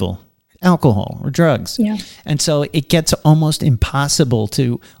is evil. Alcohol or drugs. Yeah. And so it gets almost impossible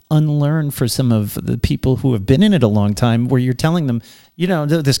to unlearn for some of the people who have been in it a long time, where you're telling them,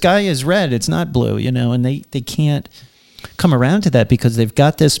 the sky is red, it's not blue, and they can't come around to that because they've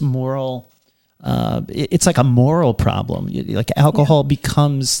got this moral, it's like a moral problem. Like, alcohol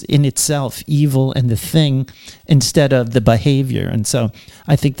becomes in itself evil and the thing instead of the behavior. And so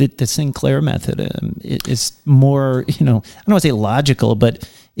I think that the Sinclair method is more, I don't want to say logical, but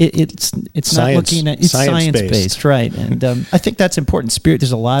it's not looking at, it's science-based, right? And I think that's important.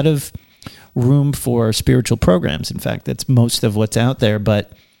 There's a lot of room for spiritual programs. In fact, that's most of what's out there,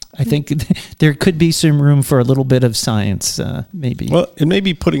 but I think there could be some room for a little bit of science, maybe. Well, it may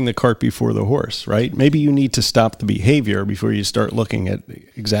be putting the cart before the horse, right? Maybe you need to stop the behavior before you start looking at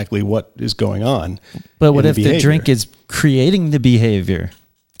exactly what is going on. But what if the drink is creating the behavior?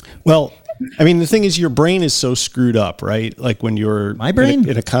 Well, I mean, the thing is, your brain is so screwed up, right? Like when you're My brain?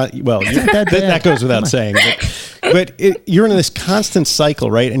 That goes without saying. But you're in this constant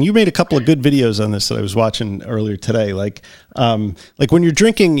cycle, right? And you made a couple of good videos on this that I was watching earlier today. Like when you're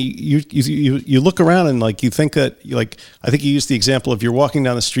drinking, you look around and like you think that I think you used the example of you're walking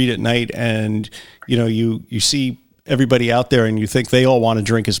down the street at night and you see everybody out there and you think they all want to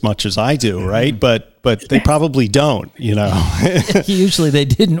drink as much as I do, right? But they probably don't, Usually they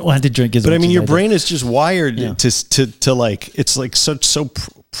didn't want to drink as much. But I mean, as your I brain is just wired to like, it's like so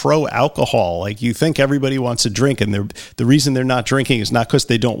pro alcohol. Like you think everybody wants to drink, and the reason they're not drinking is not because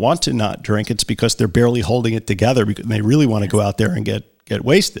they don't want to not drink. It's because they're barely holding it together because they really want to go out there and get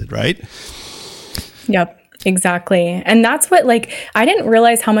wasted, right? Yep. Exactly. And that's what, I didn't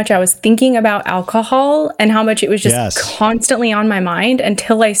realize how much I was thinking about alcohol and how much it was just constantly on my mind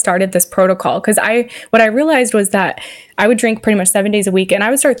until I started this protocol. Because what I realized was that I would drink pretty much 7 days a week, and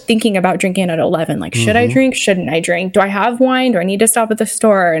I would start thinking about drinking at 11. Like, should I drink? Shouldn't I drink? Do I have wine? Do I need to stop at the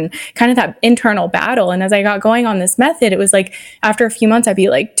store? And kind of that internal battle. And as I got going on this method, it was like after a few months, I'd be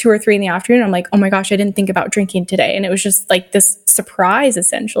like 2 or 3 in the afternoon. I'm like, oh my gosh, I didn't think about drinking today. And it was just like this surprise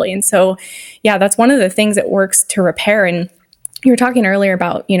essentially. And so, yeah, that's one of the things that works to repair. And you were talking earlier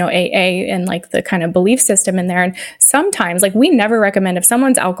about, AA and like the kind of belief system in there. And sometimes we never recommend if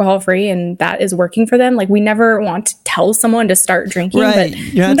someone's alcohol free and that is working for them, we never want to tell someone to start drinking. Right. But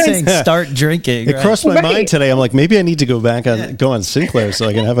you're not saying start drinking. It crossed my mind today. I'm like, maybe I need to go on Sinclair so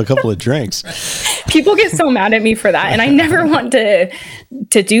I can have a couple of drinks. People get so mad at me for that. And I never want to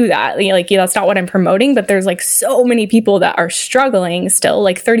do that. That's not what I'm promoting, but there's so many people that are struggling still,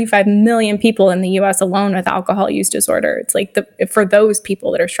 35 million people in the US alone with alcohol use disorder. It's for those people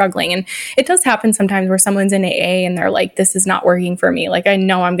that are struggling. And it does happen sometimes where someone's in AA and they're like, this is not working for me. I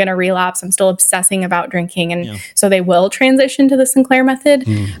know I'm going to relapse. I'm still obsessing about drinking. And so they will transition to the Sinclair method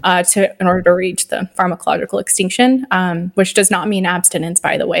in order to reach the pharmacological extinction, which does not mean abstinence,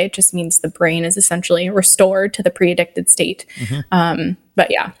 by the way. It just means the brain is essentially restored to the pre-addicted state. But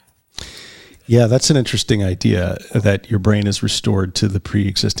yeah. Yeah, that's an interesting idea that your brain is restored to the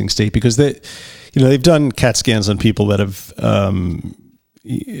pre-existing state, because they've done CAT scans on people that have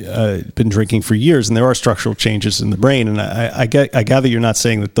been drinking for years, and there are structural changes in the brain. And I gather you're not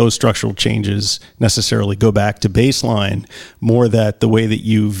saying that those structural changes necessarily go back to baseline, more that the way that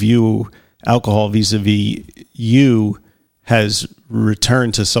you view alcohol vis-a-vis you has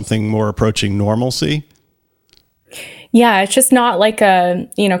returned to something more approaching normalcy. Yeah, it's just not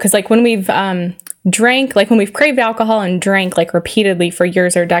because when we've drank, when we've craved alcohol and drank repeatedly for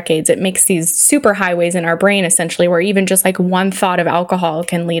years or decades, it makes these super highways in our brain essentially, where even just one thought of alcohol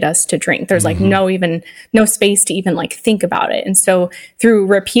can lead us to drink. There's no space to even think about it. And so through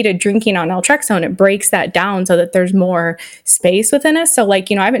repeated drinking on naltrexone, it breaks that down so that there's more space within us. So I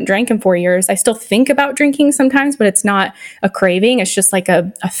haven't drank in 4 years. I still think about drinking sometimes, but it's not a craving. It's just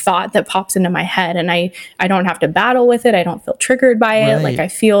a thought that pops into my head, and I don't have to battle with it. I don't feel triggered by it. Right. I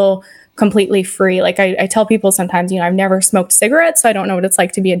feel completely free. I tell people sometimes, I've never smoked cigarettes, so I don't know what it's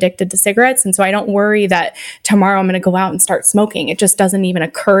like to be addicted to cigarettes. And so I don't worry that tomorrow I'm going to go out and start smoking. It just doesn't even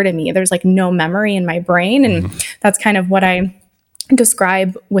occur to me. There's no memory in my brain. And that's kind of what I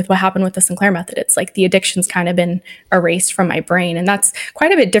describe with what happened with the Sinclair method. It's the addiction's kind of been erased from my brain. And that's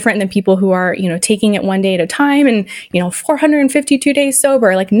quite a bit different than people who are, taking it one day at a time and, 452 days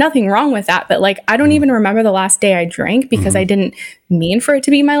sober, nothing wrong with that. But I don't even remember the last day I drank because I didn't mean for it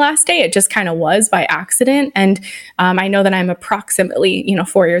to be my last day. It just kind of was by accident. And I know that I'm approximately,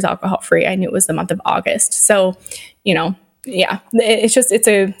 4 years alcohol free. I knew it was the month of August. So, yeah, it's just, it's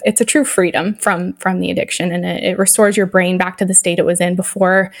a true freedom from the addiction, and it restores your brain back to the state it was in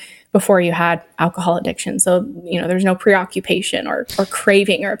before you had alcohol addiction. So, there's no preoccupation or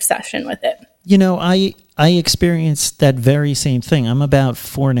craving or obsession with it. I experienced that very same thing. I'm about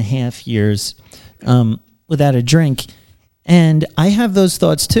 4.5 years without a drink. And I have those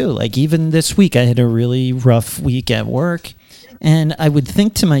thoughts too. Even this week, I had a really rough week at work, and I would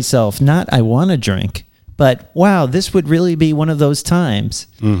think to myself, not I want to drink, but wow, this would really be one of those times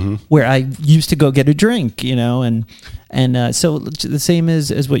where I used to go get a drink, and so the same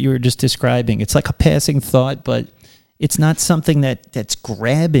as what you were just describing. It's like a passing thought, but it's not something that's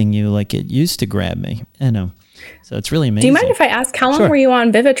grabbing you like it used to grab me. So it's really amazing. Do you mind if I ask, how long were you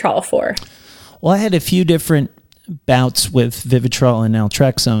on Vivitrol for? Well, I had a few different bouts with Vivitrol and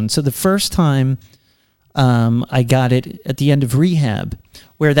naltrexone. So the first time I got it at the end of rehab,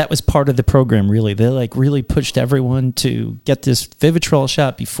 where that was part of the program, really. They really pushed everyone to get this Vivitrol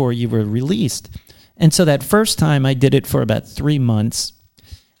shot before you were released. And so that first time I did it for about 3 months.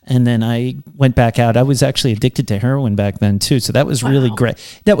 And then I went back out. I was actually addicted to heroin back then too. So that was really great.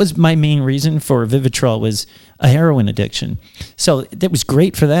 That was my main reason for Vivitrol, was a heroin addiction. So that was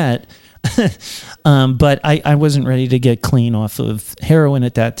great for that. But I wasn't ready to get clean off of heroin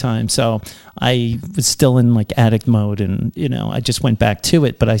at that time. So I was still in like addict mode, and, I just went back to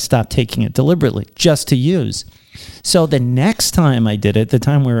it, but I stopped taking it deliberately just to use. So the next time I did it, the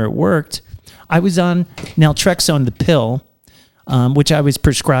time where it worked, I was on naltrexone, the pill, which I was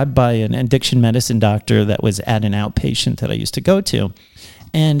prescribed by an addiction medicine doctor that was at an outpatient that I used to go to.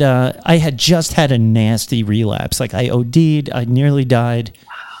 And I had just had a nasty relapse. Like I OD'd, I nearly died.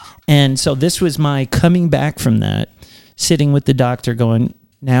 And so this was my coming back from that, sitting with the doctor going,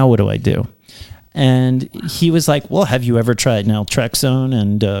 now what do I do? And he was like, well, have you ever tried naltrexone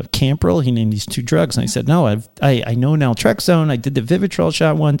and Campril? He named these two drugs. And I said, no, I know naltrexone. I did the Vivitrol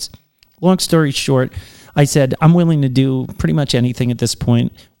shot once. Long story short, I said, I'm willing to do pretty much anything at this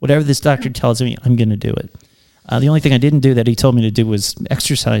point. Whatever this doctor tells me, I'm going to do it. The only thing I didn't do that he told me to do was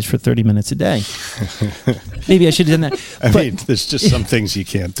exercise for 30 minutes a day. Maybe I should have done that. I mean, there's just some things you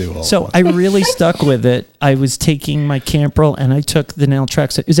can't do. So I really stuck with it. I was taking my Campril and I took the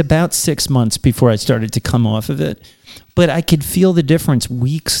naltrexone. It was about 6 months before I started to come off of it. But I could feel the difference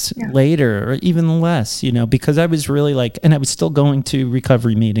weeks later, or even less, because I was really and I was still going to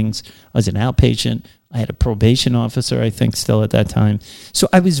recovery meetings. I was an outpatient. I had a probation officer, I think, still at that time. So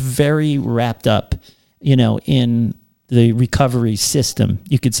I was very wrapped up, in the recovery system,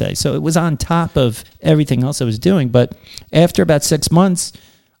 you could say. So it was on top of everything else I was doing. But after about 6 months,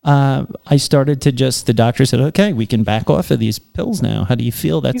 I started to the doctor said, okay, we can back off of these pills now. How do you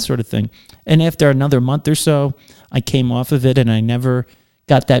feel? That sort of thing. And after another month or so, I came off of it, and I never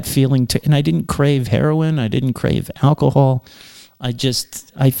got that feeling and I didn't crave heroin. I didn't crave alcohol.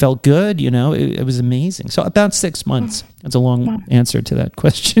 I felt good, it was amazing. So about 6 months. That's a long answer to that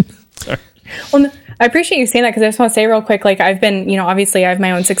question. Sorry. Well, I appreciate you saying that, because I just want to say real quick, I've been, obviously I have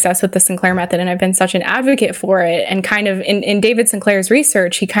my own success with the Sinclair method, and I've been such an advocate for it. And kind of in David Sinclair's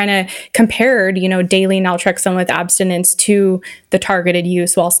research, he kind of compared, daily naltrexone with abstinence to the targeted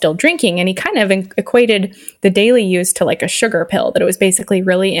use while still drinking. And he kind of equated the daily use to like a sugar pill, that it was basically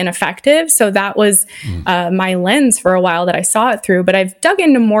really ineffective. So that was my lens for a while that I saw it through. But I've dug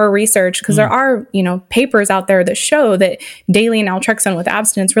into more research, because there are, papers out there that show that daily naltrexone with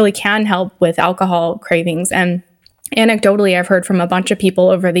abstinence really can help with alcohol cravings. And anecdotally, I've heard from a bunch of people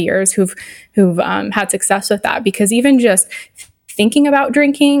over the years who've had success with that, because even just thinking about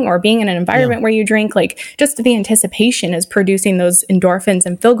drinking or being in an environment where you drink, just the anticipation is producing those endorphins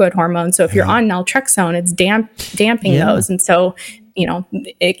and feel good hormones. So if you're on naltrexone, it's damping those. And so,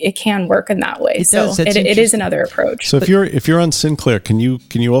 it can work in that way. It is another approach. So if you're on Sinclair, can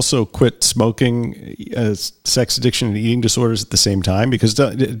you also quit smoking, sex addiction, and eating disorders at the same time? Because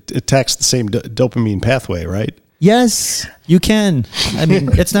it attacks the same dopamine pathway, right? Yes, you can. I mean,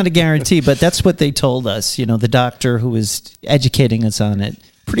 it's not a guarantee, but that's what they told us. The doctor who was educating us on it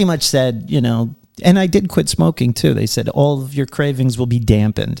pretty much said, and I did quit smoking too. They said all of your cravings will be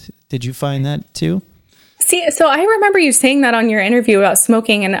dampened. Did you find that too? See, so I remember you saying that on your interview about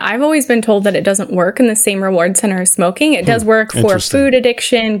smoking, and I've always been told that it doesn't work in the same reward center as smoking. It does work for food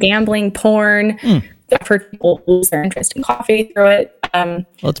addiction, gambling, porn. I've heard people lose their interest in coffee through it.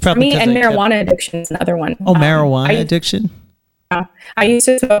 It's probably for me, and marijuana addiction is another one. Oh, marijuana addiction? I used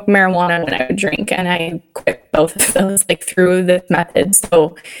to smoke marijuana when I would drink, and I quit both of those through this method.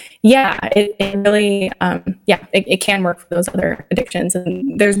 So yeah, it really, it can work for those other addictions.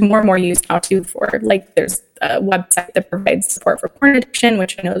 And there's more and more use now too for, there's a website that provides support for porn addiction,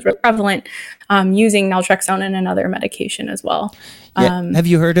 which I know is real prevalent, using naltrexone and another medication as well. Have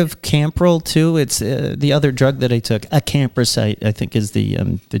you heard of Campril too? It's the other drug that I took. Acamprosite, I think, is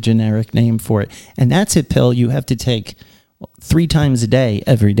the generic name for it. And that's a pill you have to take 3 times a day,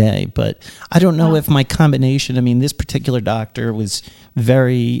 every day. But I don't know if my combination, this particular doctor was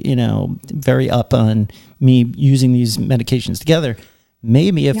very up on me using these medications together.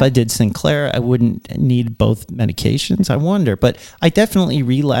 Maybe if I did Sinclair, I wouldn't need both medications. I wonder. But I definitely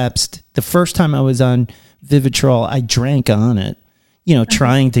relapsed. The first time I was on Vivitrol, I drank on it,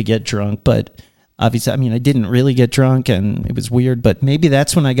 trying to get drunk. But obviously, I didn't really get drunk, and it was weird. But maybe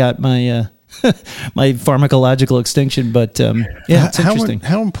that's when I got my my pharmacological extinction. But it's interesting.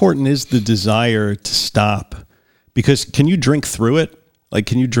 How important is the desire to stop? Because can you drink through it?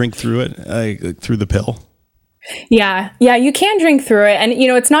 Can you drink through it through the pill? Yeah, you can drink through it. And,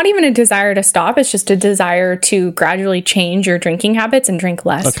 it's not even a desire to stop. It's just a desire to gradually change your drinking habits and drink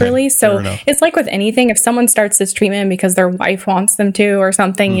less, really. So it's like with anything, if someone starts this treatment because their wife wants them to or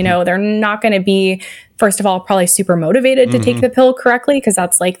something, they're not going to be first of all, probably super motivated to take the pill correctly, because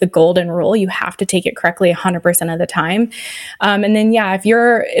that's like the golden rule. You have to take it correctly 100% of the time. And then, yeah,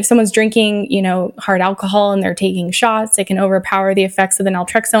 if someone's drinking, hard alcohol and they're taking shots, it can overpower the effects of the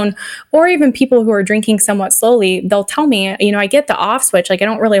naltrexone. Or even people who are drinking somewhat slowly, they'll tell me, I get the off switch. Like, I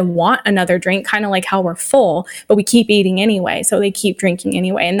don't really want another drink, kind of like how we're full, but we keep eating anyway. So they keep drinking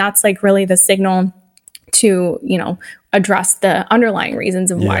anyway. And that's like really the signal to, address the underlying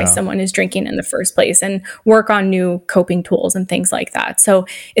reasons of why someone is drinking in the first place and work on new coping tools and things like that. So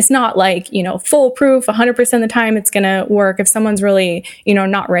it's not like, foolproof 100% of the time it's going to work. If someone's really,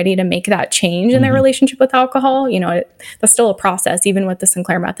 not ready to make that change in their relationship with alcohol, that's still a process, even with the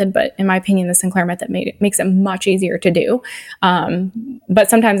Sinclair method. But in my opinion, the Sinclair method makes it much easier to do. But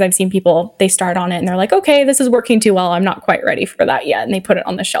sometimes I've seen people, they start on it and they're like, okay, this is working too well, I'm not quite ready for that yet. And they put it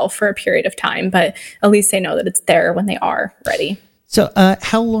on the shelf for a period of time, but at least they know that it's there when they are ready. So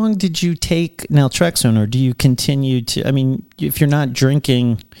how long did you take naltrexone, or do you continue to, if you're not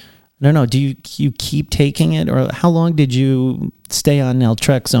drinking, I don't know, do you keep taking it, or how long did you stay on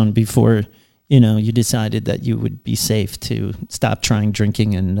naltrexone before, you decided that you would be safe to stop trying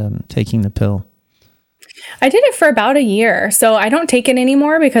drinking and taking the pill? I did it for about a year. So I don't take it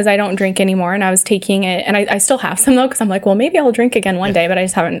anymore because I don't drink anymore. And I was taking it, and I still have some though, because I'm like, well, maybe I'll drink again one day, but I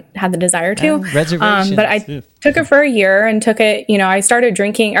just haven't had the desire to. Reservations. But I took it for a year and took it, I started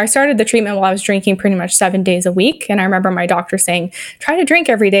the treatment while I was drinking pretty much 7 days a week. And I remember my doctor saying, try to drink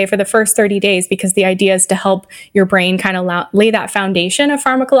every day for the first 30 days, because the idea is to help your brain kind of lay that foundation of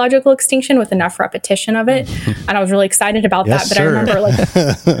pharmacological extinction with enough repetition of it. And I was really excited about that. But I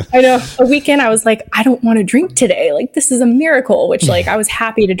remember I know a weekend I was like, I don't want to drink today. Like, this is a miracle, which I was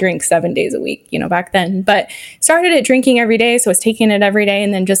happy to drink 7 days a week, back then, but started it drinking every day. So I was taking it every day.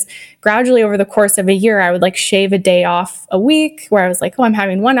 And then just gradually over the course of a year, I would shave a day off a week, where I was like, oh, I'm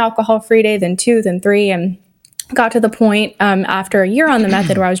having 1 alcohol-free day, then 2, then 3. And got to the point after a year on the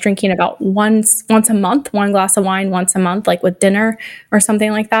method where I was drinking about once a month, 1 glass of wine once a month, like with dinner or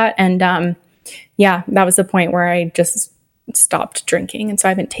something like that. And that was the point where I just stopped drinking. And so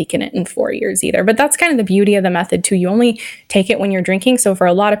I haven't taken it in 4 years either. But that's kind of the beauty of the method too. You only take it when you're drinking. So for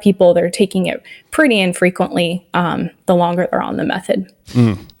a lot of people, they're taking it pretty infrequently the longer they're on the method.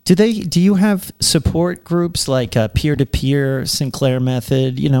 Do you have support groups like a peer-to-peer Sinclair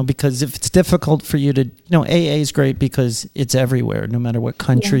method? Because if it's difficult for you to, AA is great because it's everywhere, no matter what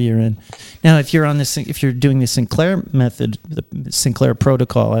country you're in. Now, if you're doing the Sinclair method, the Sinclair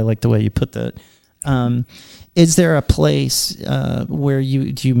protocol, I like the way you put that. Is there a place where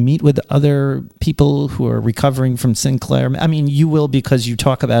you meet with other people who are recovering from Sinclair? You will, because you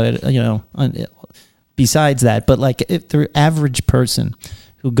talk about it, besides that, but if the average person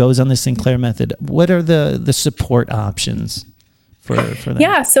who goes on the Sinclair method, what are the support options for that?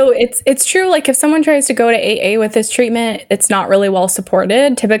 Yeah, so it's true. If someone tries to go to AA with this treatment, it's not really well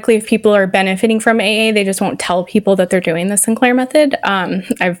supported. Typically, if people are benefiting from AA, they just won't tell people that they're doing the Sinclair method.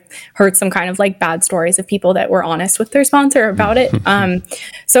 I've heard some kind of bad stories of people that were honest with their sponsor about it.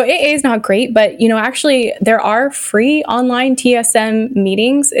 So AA is not great, but actually there are free online TSM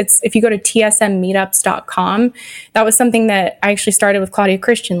meetings. If you go to tsmmeetups.com, that was something that I actually started with Claudia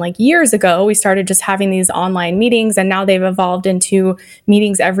Christian years ago. We started just having these online meetings, and now they've evolved into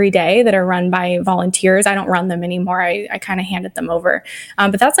meetings every day that are run by volunteers. I don't run them anymore. I kind of handed them over.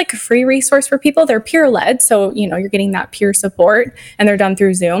 But that's a free resource for people. They're peer-led. So, you're getting that peer support, and they're done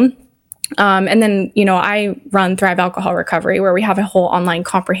through Zoom. And then, I run Thrive Alcohol Recovery, where we have a whole online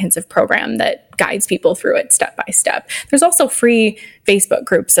comprehensive program that guides people through it step by step. There's also free Facebook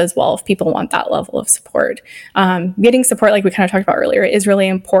groups as well if people want that level of support. Getting support, like we kind of talked about earlier, is really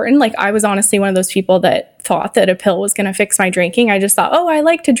important. I was honestly one of those people that thought that a pill was going to fix my drinking. I just thought, oh, I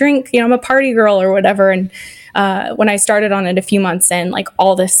like to drink, I'm a party girl or whatever. And when I started on it a few months in,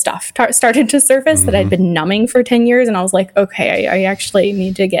 all this stuff started to surface that I'd been numbing for 10 years. And I was like, okay, I actually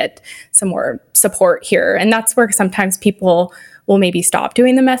need to get some more support here. And that's where sometimes people will maybe stop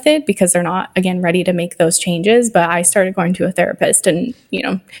doing the method because they're not, again, ready to make those changes. But I started going to a therapist and,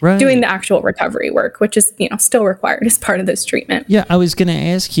 doing the actual recovery work, which is, still required as part of this treatment. Yeah, I was going to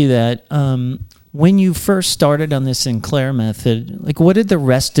ask you that. When you first started on the Sinclair method, what did the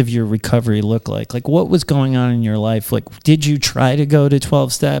rest of your recovery look like? What was going on in your life? Did you try to go to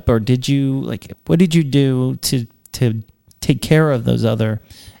 12-step, or did you, what did you do to take care of those other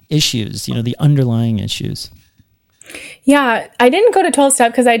issues, the underlying issues? Yeah, I didn't go to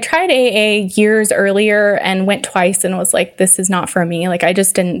 12-step because I tried AA years earlier and went twice and was like, this is not for me. I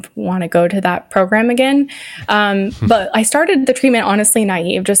just didn't want to go to that program again. But I started the treatment honestly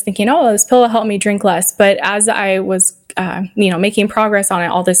naive, just thinking, oh, this pill will help me drink less. But as I was making progress on it,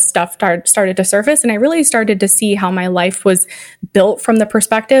 all this stuff started to surface. And I really started to see how my life was built from the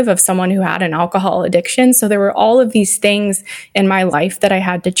perspective of someone who had an alcohol addiction. So there were all of these things in my life that I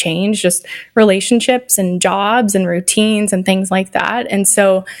had to change, just relationships and jobs and routines and things like that. And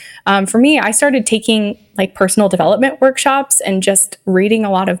so for me, I started taking like personal development workshops and just reading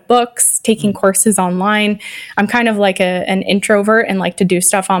a lot of books, taking courses online. I'm kind of like an introvert and like to do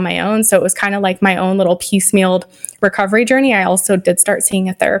stuff on my own. So it was kind of like my own little piecemealed recovery journey. I also did start seeing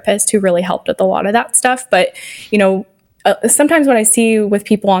a therapist who really helped with a lot of that stuff. But, sometimes what I see with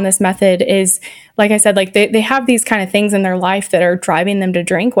people on this method is, like I said, like they have these kind of things in their life that are driving them to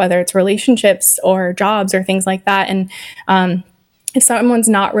drink, whether it's relationships or jobs or things like that. And, if someone's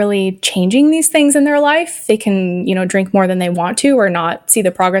not really changing these things in their life, they can, drink more than they want to or not see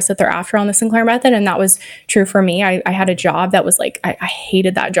the progress that they're after on the Sinclair method. And that was true for me. I had a job that was like, I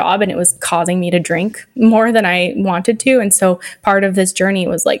hated that job and it was causing me to drink more than I wanted to. And so part of this journey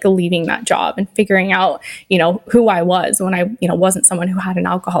was like leaving that job and figuring out, who I was when I, wasn't someone who had an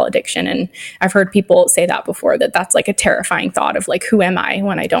alcohol addiction. And I've heard people say that before, that's like a terrifying thought of like, who am I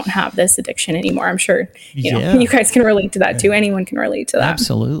when I don't have this addiction anymore? I'm sure, you guys can relate to that too. Anyone can relate to that.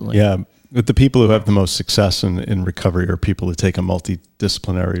 Absolutely. Yeah. But the people who have the most success in recovery are people who take a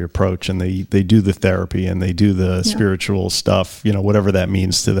multidisciplinary approach, and they do the therapy and they do the spiritual stuff, whatever that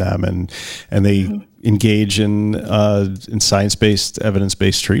means to them. And they engage in science-based,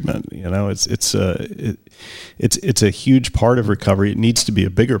 evidence-based treatment. It's a huge part of recovery. It needs to be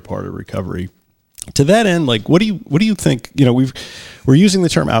a bigger part of recovery. To that end, like, what do you think? We're using the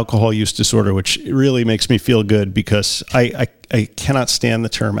term alcohol use disorder, which really makes me feel good because I cannot stand the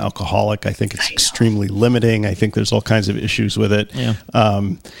term alcoholic. I think it's extremely limiting. I think there's all kinds of issues with it. Yeah.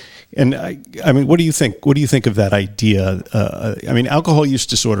 And I mean, what do you think? What do you think of that idea? Alcohol use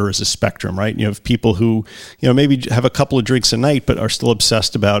disorder is a spectrum, right? You have people who, maybe have a couple of drinks a night, but are still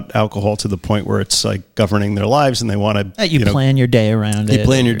obsessed about alcohol to the point where it's like governing their lives, and they want to. You plan your day around it. You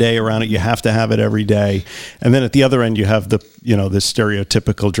plan your day around it. You have to have it every day, and then at the other end, you have the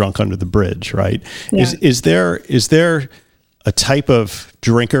stereotypical drunk under the bridge, right? Yeah. Is there a type of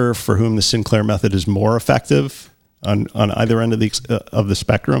drinker for whom the Sinclair method is more effective on either end of the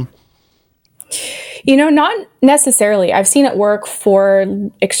spectrum? Not necessarily. I've seen it work for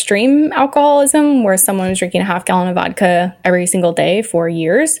extreme alcoholism, where someone was drinking a half gallon of vodka every single day for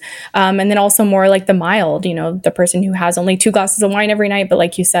years. And then also more like the mild, the person who has only 2 glasses of wine every night, but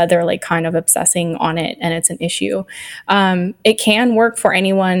like you said, they're like kind of obsessing on it and it's an issue. It can work for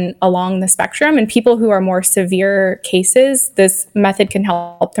anyone along the spectrum, and people who are more severe cases, this method can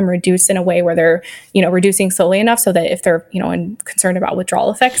help them reduce in a way where they're, reducing slowly enough so that if they're, concerned about withdrawal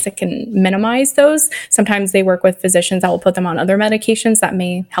effects, it can minimize those. Sometimes they work with physicians that will put them on other medications that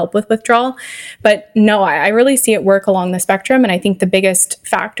may help with withdrawal. But no, I really see it work along the spectrum. And I think the biggest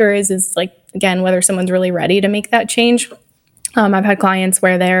factor is like, again, whether someone's really ready to make that change. I've had clients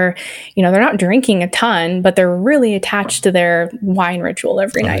where they're not drinking a ton, but they're really attached to their wine ritual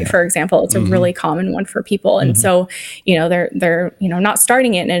every night, for example. It's a really common one for people. And so, they're not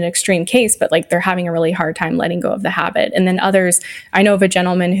starting it in an extreme case, but like they're having a really hard time letting go of the habit. And then others, I know of a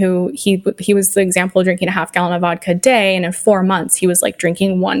gentleman who he was the example of drinking a half gallon of vodka a day. And in 4 months, he was like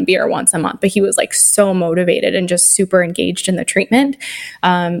drinking 1 beer once a month, but he was like so motivated and just super engaged in the treatment.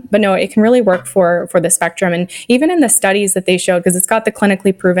 But no, it can really work for the spectrum. And even in the studies that they showed, because it's got the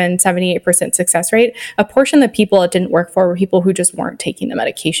clinically proven 78% success rate, a portion of the people it didn't work for were people who just weren't taking the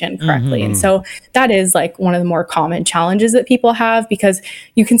medication correctly. And so that is like one of the more common challenges that people have, because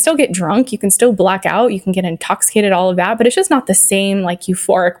you can still get drunk, you can still black out, you can get intoxicated, all of that, but it's just not the same like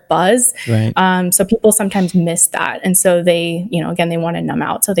euphoric buzz. Right. So people sometimes miss that. And so they, again, they want to numb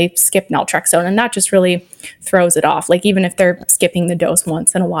out. So they skip naltrexone, and that just really throws it off. Like even if they're skipping the dose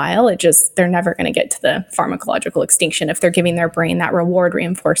once in a while, they're never going to get to the pharmacological extinction if they're giving their brain that reward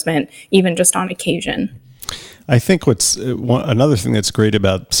reinforcement, even just on occasion. I think what's another thing that's great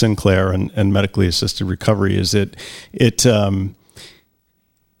about Sinclair and medically assisted recovery is it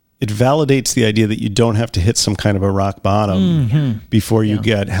validates the idea that you don't have to hit some kind of a rock bottom before you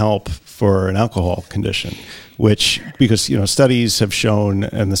get help for an alcohol condition, because studies have shown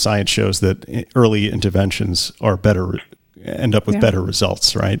and the science shows that early interventions are end up with better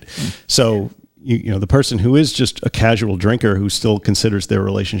results, right? So the person who is just a casual drinker who still considers their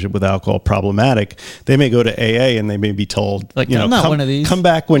relationship with alcohol problematic, they may go to AA and they may be told, like, I'm not one of these. Come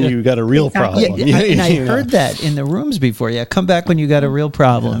back when you got a real problem. I heard that in the rooms before. Yeah, come back when you got a real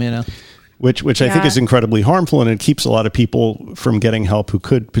problem. Which I think is incredibly harmful, and it keeps a lot of people from getting help who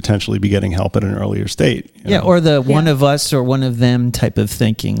could potentially be getting help at an earlier state. Or the one of us or one of them type of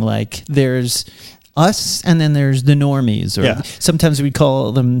thinking. Like us, and then there's the normies, or Yeah. sometimes we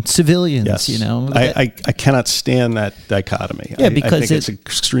call them civilians. Yes. You know, I cannot stand that dichotomy. Yeah, I because think it's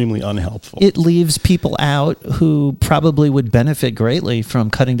extremely unhelpful. it leaves people out who probably would benefit greatly from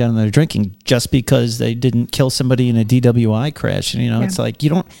cutting down on their drinking just because they didn't kill somebody in a DWI crash. And, it's like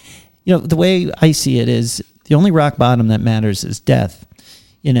the way I see it is the only rock bottom that matters is death.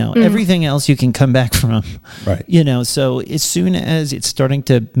 Everything else you can come back from. Right. So as soon as it's starting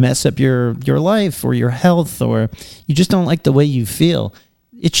to mess up your life or your health, or you just don't like the way you feel,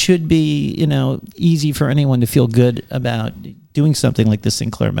 it should be, easy for anyone to feel good about doing something like the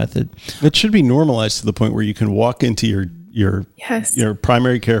Sinclair method. It should be normalized to the point where you can walk into your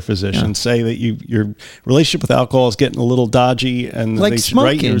primary care physician, say that your relationship with alcohol is getting a little dodgy, and like they should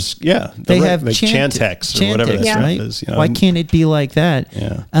smoking. write they have Chantix or whatever that stuff is. Why can't it be like that?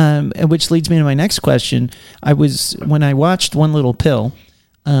 Yeah. And which leads me to my next question. When I watched One Little Pill,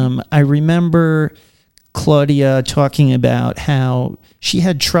 I remember Claudia talking about how she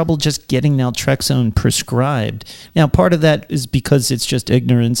had trouble just getting naltrexone prescribed. Now, part of that is because it's just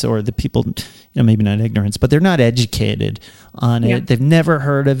ignorance, or the people, maybe not ignorance, but they're not educated on it. They've never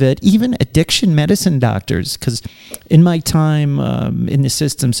heard of it. Even addiction medicine doctors, because in my time in the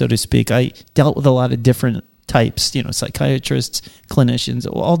system, so to speak, I dealt with a lot of different types, psychiatrists, clinicians,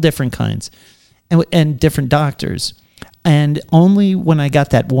 all different kinds, and different doctors. And only when I got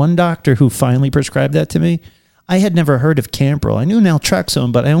that one doctor who finally prescribed that to me, I had never heard of Campril. I knew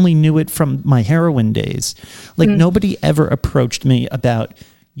naltrexone, but I only knew it from my heroin days. Like nobody ever approached me about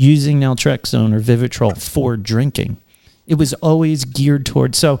using naltrexone or Vivitrol for drinking. It was always geared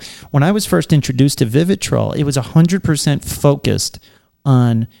towards. So when I was first introduced to Vivitrol, it was 100% focused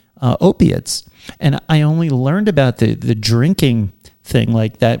on opiates. And I only learned about the drinking thing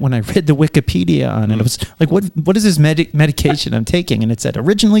like that when I read the Wikipedia on it. It was like, what is this medication I'm taking? And it said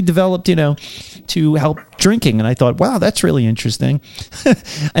originally developed, to help drinking. And I thought, wow, that's really interesting.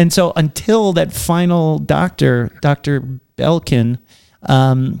 And so until that final doctor, Dr. Belkin,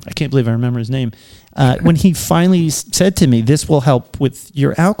 I can't believe I remember his name, when he finally said to me, this will help with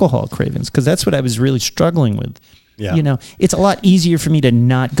your alcohol cravings, because that's what I was really struggling with. Yeah. It's a lot easier for me to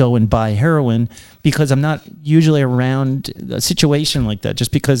not go and buy heroin because I'm not usually around a situation like that,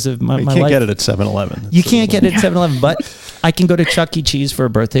 just because of my life. You can't get it at 7-Eleven. You can't get it at 7-Eleven, but I can go to Chuck E. Cheese for a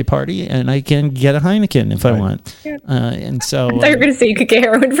birthday party, and I can get a Heineken if I want. And so I thought you were going to say you could get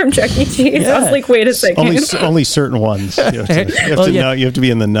heroin from Chuck E. Cheese. I was like, wait a second. Only certain ones. You have to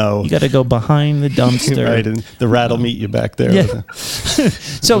be in the know. You got to go behind the dumpster. Right, and the rat will meet you back there. Yeah.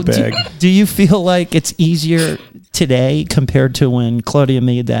 So do you feel like it's easier today compared to when Claudia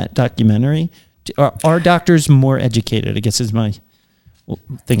made that documentary? Are doctors more educated, I guess, is my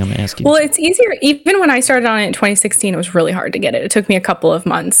thing I'm asking. Well, it's easier. Even when I started on it in 2016, it was really hard to get it. It took me a couple of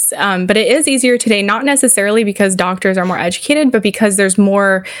months. But it is easier today, not necessarily because doctors are more educated, but because there's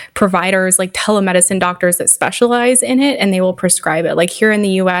more providers like telemedicine doctors that specialize in it, and they will prescribe it. Like here in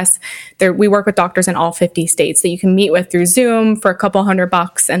the US, we work with doctors in all 50 states that you can meet with through Zoom for a couple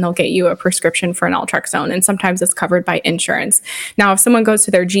 $100, and they'll get you a prescription for naltrexone. And sometimes it's covered by insurance. Now, if someone goes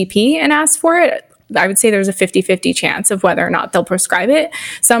to their GP and asks for it, I would say there's a 50-50 chance of whether or not they'll prescribe it.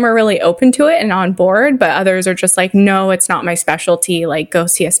 Some are really open to it and on board, but others are just like, no, it's not my specialty. Like, go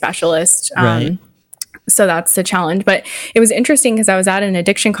see a specialist. Right. So that's the challenge. But it was interesting because I was at an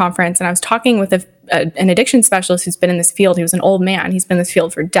addiction conference and I was talking with an addiction specialist who's been in this field. He was an old man. He's been in this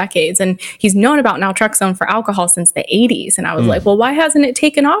field for decades, and he's known about naltrexone for alcohol since the 80s. And I was like, well, why hasn't it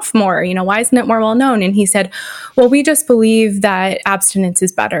taken off more? Why isn't it more well known? And he said, well, we just believe that abstinence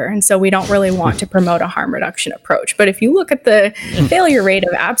is better. And so we don't really want to promote a harm reduction approach. But if you look at the failure rate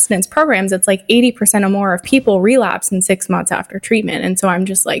of abstinence programs, it's like 80% or more of people relapse in 6 months after treatment. And so I'm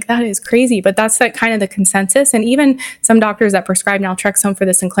just like, that is crazy. But that's kind of the consensus. And even some doctors that prescribe naltrexone for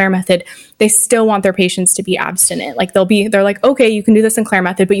the Sinclair method, they still want their patients to be abstinent. Like they're like, okay, you can do the Sinclair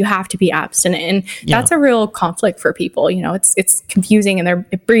method, but you have to be abstinent. And that's a real conflict for people. It's confusing, and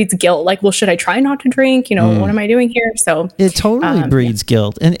it breeds guilt. Like, well, should I try not to drink? What am I doing here? So it totally breeds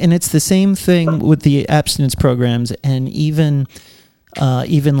guilt. And it's the same thing with the abstinence programs, and even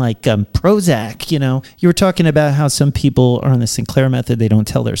like Prozac. You were talking about how some people are on the Sinclair method, they don't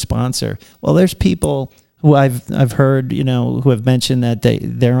tell their sponsor. Well, there's people who I've heard, who have mentioned that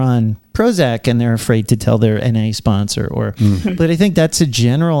they're on Prozac and they're afraid to tell their NA sponsor. But I think that's a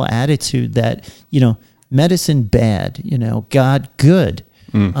general attitude that, medicine bad, God good.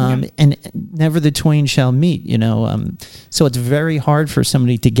 And never the twain shall meet, so it's very hard for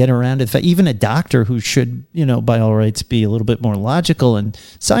somebody to get around it. Even a doctor who should, by all rights be a little bit more logical and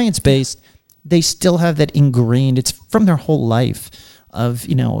science-based, they still have that ingrained, it's from their whole life. of,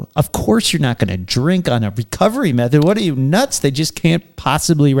 of course you're not going to drink on a recovery method. What are you, nuts? They just can't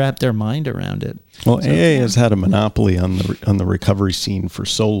possibly wrap their mind around it. Well, AA has had a monopoly on the recovery scene for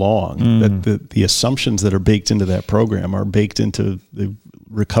so long that the assumptions that are baked into that program are baked into the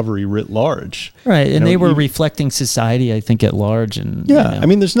recovery writ large. Right. And they were reflecting society, I think, at large. And yeah, I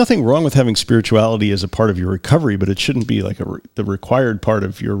mean, there's nothing wrong with having spirituality as a part of your recovery, but it shouldn't be like the required part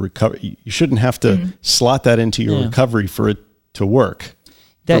of your recovery. You shouldn't have to slot that into your recovery for it to work,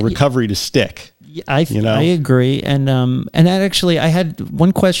 for recovery to stick. I agree. And that actually, I had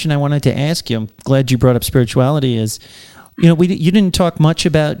one question I wanted to ask you. I'm glad you brought up spirituality is, you didn't talk much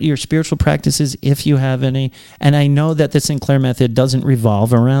about your spiritual practices, if you have any. And I know that the Sinclair method doesn't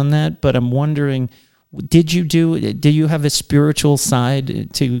revolve around that, but I'm wondering, do you have a spiritual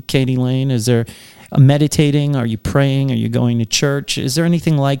side to Katie Lane? Is there meditating? Are you praying? Are you going to church? Is there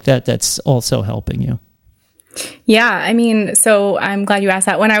anything like that that's also helping you? Yeah, I mean, so I'm glad you asked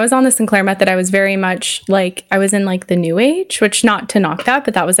that. When I was on the Sinclair method, I was very much like, I was in like the New Age, which not to knock that,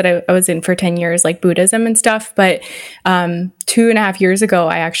 but that was that I was in for 10 years, like Buddhism and stuff. But 2.5 years ago,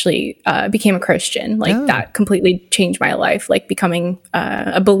 I actually became a Christian. Like that completely changed my life, like becoming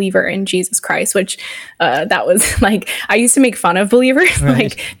a believer in Jesus Christ, which that was like, I used to make fun of believers,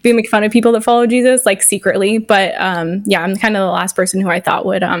 like make fun of people that follow Jesus, like secretly. But yeah, I'm kind of the last person who I thought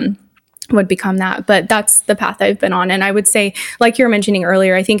would become that, but that's the path I've been on. And I would say, like you were mentioning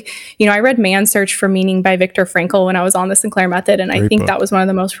earlier, I think, I read Man's Search for Meaning by Viktor Frankl when I was on the Sinclair method. And I think that was one of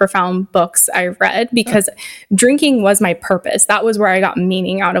the most profound books I read because drinking was my purpose. That was where I got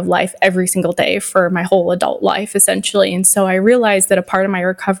meaning out of life every single day for my whole adult life, essentially. And so I realized that a part of my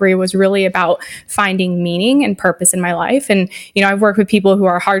recovery was really about finding meaning and purpose in my life. And, I've worked with people who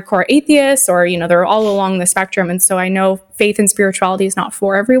are hardcore atheists or, they're all along the spectrum. And so I know faith and spirituality is not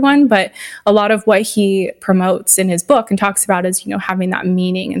for everyone, but a lot of what he promotes in his book and talks about is, having that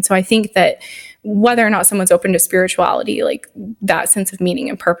meaning. And so I think that whether or not someone's open to spirituality, like that sense of meaning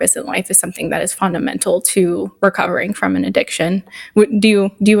and purpose in life is something that is fundamental to recovering from an addiction.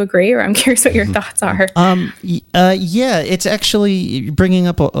 Do you agree? Or I'm curious what your thoughts are. Yeah, it's actually bringing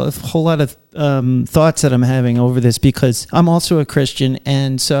up a whole lot of thoughts that I'm having over this because I'm also a Christian.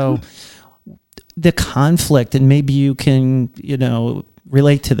 And so the conflict, and maybe you can,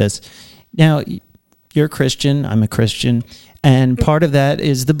 relate to this. Now, you're a Christian, I'm a Christian, and part of that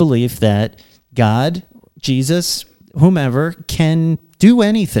is the belief that God, Jesus, whomever, can do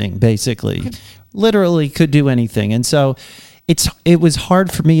anything, basically. Literally could do anything. And so it was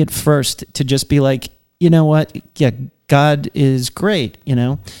hard for me at first to just be like, you know what? Yeah, God is great,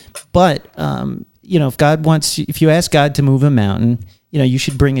 But, if you ask God to move a mountain, you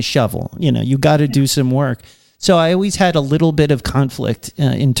should bring a shovel. You got to do some work. So I always had a little bit of conflict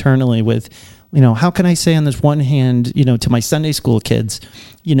internally with, how can I say on this one hand, to my Sunday school kids,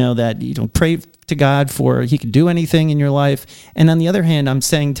 that, pray to God for he could do anything in your life. And on the other hand, I'm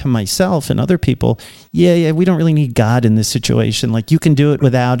saying to myself and other people, yeah, we don't really need God in this situation. Like you can do it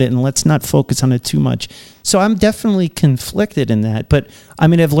without it and let's not focus on it too much. So I'm definitely conflicted in that. But I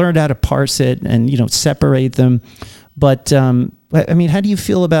mean, I've learned how to parse it and, separate them. But, I mean, how do you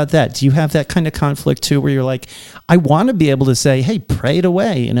feel about that? Do you have that kind of conflict too, where you're like, I want to be able to say, hey, pray it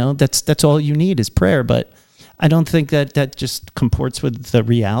away. That's all you need is prayer. But I don't think that just comports with the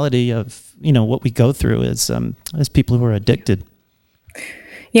reality of, what we go through as people who are addicted.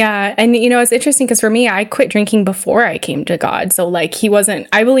 Yeah. And, it's interesting because for me, I quit drinking before I came to God. So like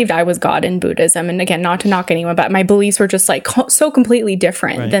I believed I was God in Buddhism. And again, not to knock anyone, but my beliefs were just like so completely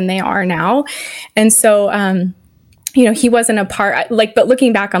different than they are now. And so, he wasn't a part, but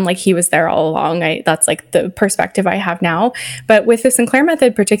looking back, I'm like, he was there all along. That's like the perspective I have now. But with the Sinclair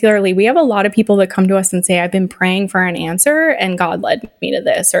method, particularly, we have a lot of people that come to us and say, I've been praying for an answer and God led me to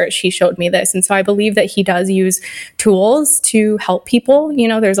this, or she showed me this. And so I believe that he does use tools to help people.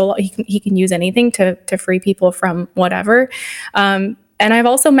 There's a lot, he can use anything to free people from whatever. And I've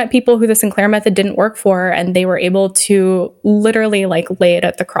also met people who the Sinclair method didn't work for, and they were able to literally like lay it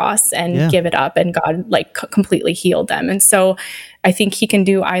at the cross and give it up, and God like completely healed them. And so I think he can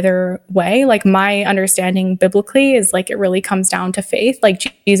do either way. Like my understanding biblically is like, it really comes down to faith. Like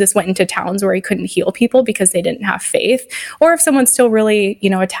Jesus went into towns where he couldn't heal people because they didn't have faith, or if someone's still really,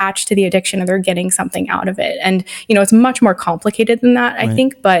 attached to the addiction or they're getting something out of it. And, it's much more complicated than that, I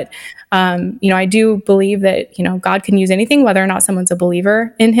think. But, I do believe that, God can use anything, whether or not someone's a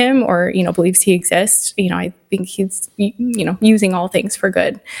believer in him or, believes he exists. I think he's, using all things for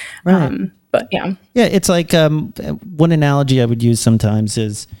good. Right. But yeah. Yeah, it's like one analogy I would use sometimes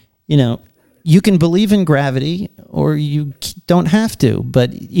is, you can believe in gravity or you don't have to, but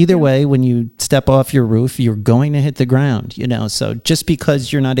either way, when you step off your roof, you're going to hit the ground, so just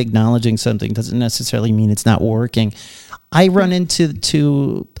because you're not acknowledging something doesn't necessarily mean it's not working. I run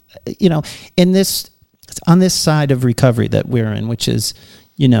into in this, on this side of recovery that we're in, which is,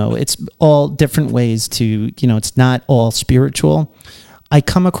 it's all different ways to, it's not all spiritual. I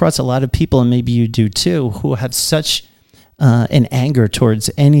come across a lot of people, and maybe you do too, who have such an anger towards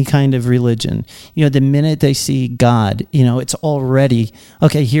any kind of religion. The minute they see God, it's already,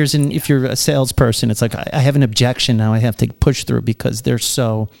 okay, if you're a salesperson, it's like, I have an objection now I have to push through because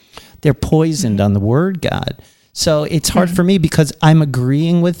they're poisoned on the word God. So it's hard for me because I'm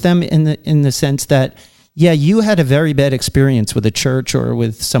agreeing with them in the sense that, yeah, you had a very bad experience with a church or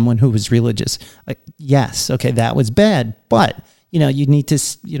with someone who was religious. Yes, okay, that was bad, but you need to,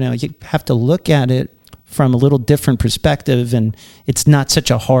 you have to look at it from a little different perspective, and it's not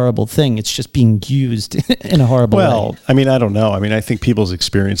such a horrible thing. It's just being used in a horrible way. Well, I mean, I don't know. I mean, I think people's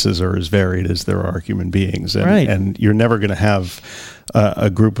experiences are as varied as there are human beings. And, right. And you're never going to have a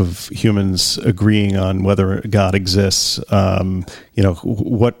group of humans agreeing on whether God exists.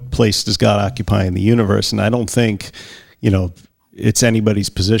 What place does God occupy in the universe? And I don't think, it's anybody's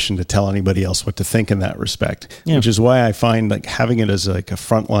position to tell anybody else what to think in that respect, which is why I find like having it as like a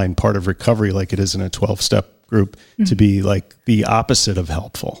frontline part of recovery, like it is in a 12-step group, to be like the opposite of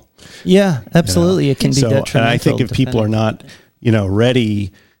helpful. Yeah, absolutely. It can be detrimental. And I think if people are not,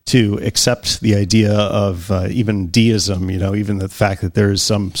 ready to accept the idea of even deism, even the fact that there is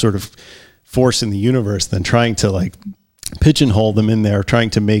some sort of force in the universe, then trying to like pigeonhole them in there, trying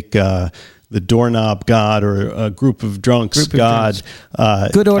to make, the doorknob God or a group of drunks God.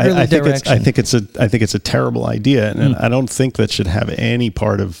 Good orderly direction. I think it's a terrible idea, and I don't think that should have any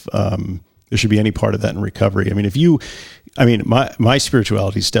part of. There should be any part of that in recovery. I mean, my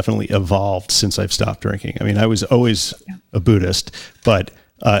spirituality's definitely evolved since I've stopped drinking. I mean, I was always a Buddhist, but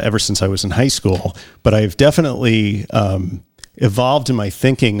ever since I was in high school. But I've definitely evolved in my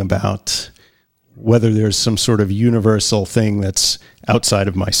thinking about whether there's some sort of universal thing that's outside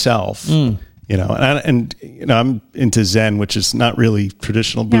of myself, and I'm into Zen, which is not really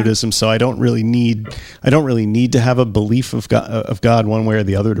traditional Buddhism. So I don't really need to have a belief of God one way or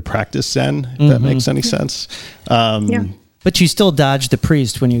the other to practice Zen, if that makes any sense. But you still dodge the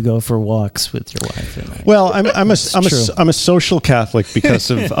priest when you go for walks with your wife. Well, I'm a social Catholic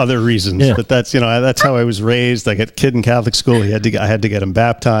because of other reasons, but that's how I was raised. Like a kid in Catholic school, I had to get him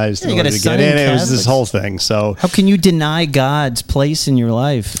baptized in order to get in. It was this whole thing. So how can you deny God's place in your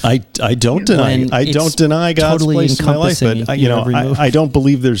life? I don't deny God's totally place in my life, but I don't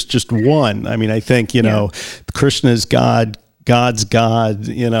believe there's just one. I mean, I think Krishna is God. God's God,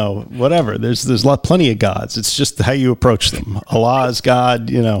 whatever. There's plenty of gods. It's just how you approach them. Allah is God,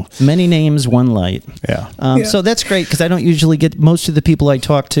 Many names, one light. Yeah. So that's great because I don't usually get most of the people I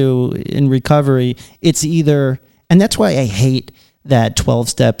talk to in recovery. It's either, and that's why I hate that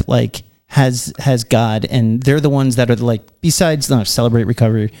 12-step has God, and they're the ones that are besides Celebrate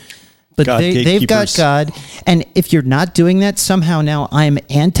Recovery. But they've got God, and if you're not doing that, somehow now I'm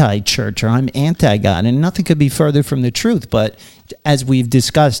anti-church or I'm anti-God, and nothing could be further from the truth. But as we've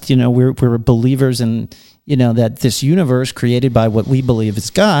discussed, we're believers in, that this universe created by what we believe is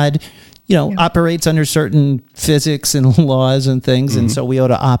God, operates under certain physics and laws and things, and so we ought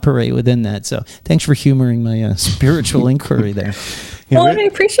to operate within that. So thanks for humoring my spiritual inquiry there. Well, and I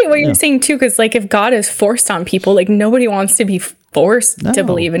appreciate what you're saying too, because if God is forced on people, nobody wants to be forced to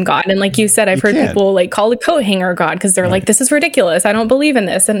believe in God. And like you said, I've heard people call a coat hanger God because they're like, this is ridiculous. I don't believe in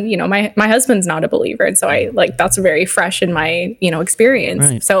this. And my husband's not a believer, and so I that's very fresh in my experience.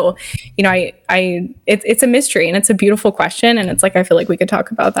 Right. So it's a mystery, and it's a beautiful question, and it's I feel like we could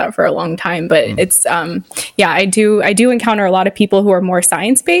talk about that for a long time. But it's I do encounter a lot of people who are more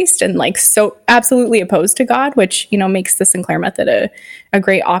science based and so absolutely opposed to God, which makes the Sinclair method a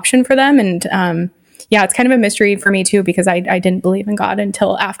great option for them. And it's kind of a mystery for me too, because I didn't believe in God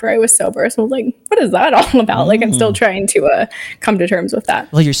until after I was sober. So what is that all about? I'm still trying to come to terms with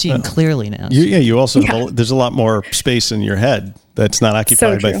that. Well, you're seeing clearly now. You also there's a lot more space in your head that's not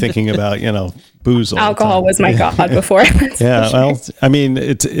occupied by thinking about booze. Alcohol was my God before. Well, I mean,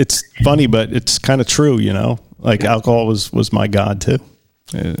 it's funny, but it's kind of true. Alcohol was my God too.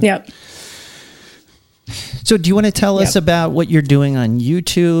 Yeah. So do you want to tell us about what you're doing on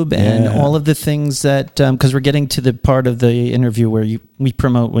YouTube and all of the things that, because we're getting to the part of the interview where we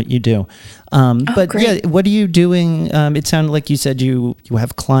promote what you do. Great. What are you doing? It sounded like you said you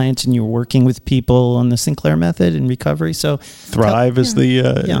have clients and you're working with people on the Sinclair method in recovery. So Thrive is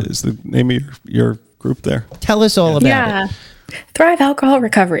the name of your group there. Tell us all about it. Thrive Alcohol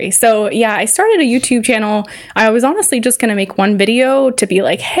Recovery. So yeah, I started a YouTube channel. I was honestly just going to make one video to be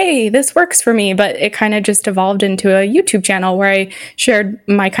like, hey, this works for me. But it kind of just evolved into a YouTube channel where I shared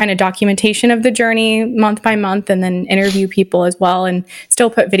my kind of documentation of the journey month by month, and then interview people as well, and still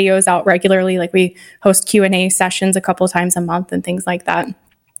put videos out regularly. Like we host Q&A sessions a couple times a month and things like that.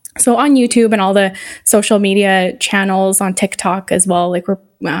 So on YouTube and all the social media channels, on TikTok as well, like we're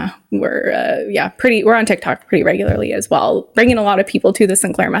on TikTok pretty regularly as well, bringing a lot of people to the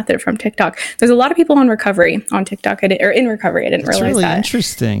Sinclair Method from TikTok. There's a lot of people on recovery on TikTok, or in recovery. I didn't realize really that.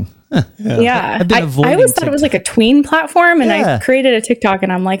 Interesting. Yeah. I always thought it was like a tween platform, and I created a TikTok,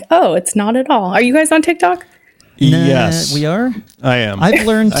 and I'm like, oh, it's not at all. Are you guys on TikTok? Yes, we are. I am. I've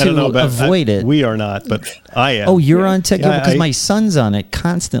learned to avoid it. We are not, but I am. Oh, you're on TikTok because my son's on it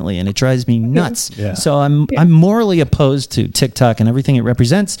constantly, and it drives me nuts. Yeah. So I'm morally opposed to TikTok and everything it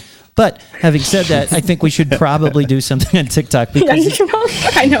represents. But having said that, I think we should probably do something on TikTok because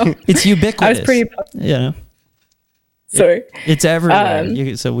I know it's ubiquitous. I was pretty. Sorry. It's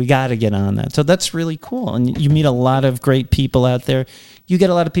everywhere. So we got to get on that. So that's really cool, and you meet a lot of great people out there. You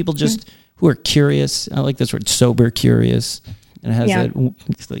get a lot of people just. Who are curious. I like this word, sober curious. And it has that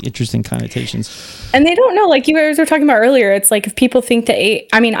interesting connotations. And they don't know, like you guys were talking about earlier, it's like if people think that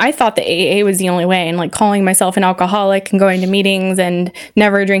I thought the AA was the only way, and like calling myself an alcoholic and going to meetings and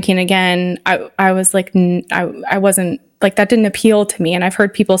never drinking again, I was like, I wasn't, like that didn't appeal to me. And I've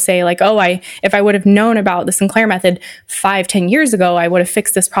heard people say like, oh, if I would have known about the Sinclair Method 5-10 years ago, I would have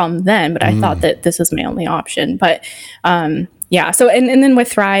fixed this problem then. But I thought that this was my only option. But so, and then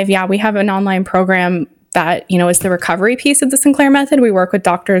with Thrive, we have an online program that, is the recovery piece of the Sinclair Method. We work with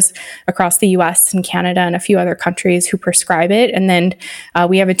doctors across the US and Canada and a few other countries who prescribe it. And then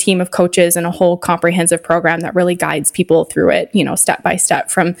we have a team of coaches and a whole comprehensive program that really guides people through it, step by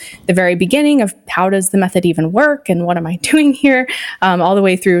step, from the very beginning of how does the method even work and what am I doing here, all the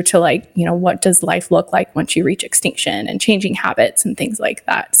way through to like, what does life look like once you reach extinction and changing habits and things like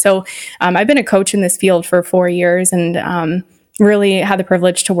that. So I've been a coach in this field for 4 years, and really had the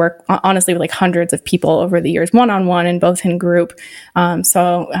privilege to work honestly with like hundreds of people over the years, one-on-one and both in group.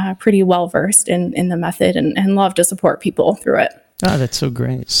 So pretty well-versed in the method, and love to support people through it. Oh, that's so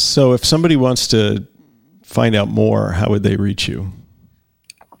great. So if somebody wants to find out more, how would they reach you?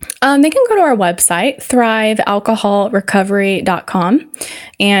 They can go to our website, thrivealcoholrecovery.com,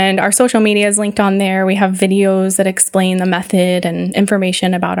 and our social media is linked on there. We have videos that explain the method and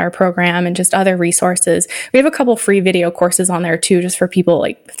information about our program and just other resources. We have a couple free video courses on there too, just for people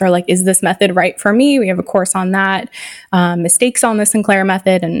like, if they're like, is this method right for me? We have a course on that, mistakes on the Sinclair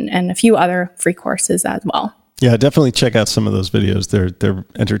Method, and a few other free courses as well. Yeah, definitely check out some of those videos. They're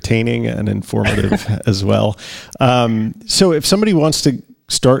entertaining and informative as well. So if somebody wants to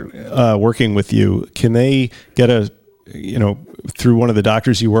start working with you, can they get through one of the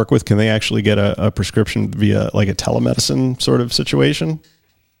doctors you work with, can they actually get a prescription via like a telemedicine sort of situation?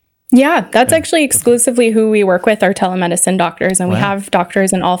 Yeah, that's actually exclusively who we work with, our telemedicine doctors. And we have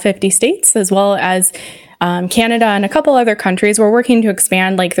doctors in all 50 states, as well as Canada and a couple other countries. We're working to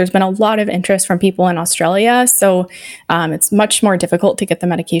expand. Like there's been a lot of interest from people in Australia. So it's much more difficult to get the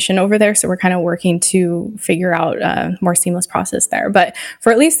medication over there. So we're kind of working to figure out a more seamless process there. But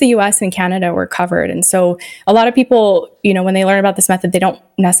for at least the US and Canada, we're covered. And so a lot of people, when they learn about this method, they don't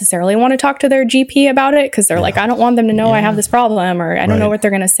necessarily want to talk to their GP about it because they're like, I don't want them to know I have this problem, or I don't know what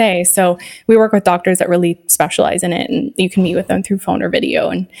they're going to say. So we work with doctors that really specialize in it, and you can meet with them through phone or video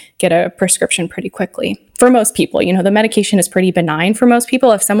and get a prescription pretty quickly. For most people, the medication is pretty benign for most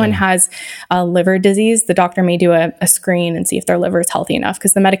people. If someone has a liver disease, the doctor may do a screen and see if their liver is healthy enough,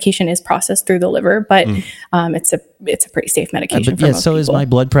 because the medication is processed through the liver, but it's a pretty safe medication for most people. So is my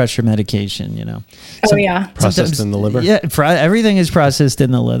blood pressure medication, Processed in the liver? Yeah, everything is processed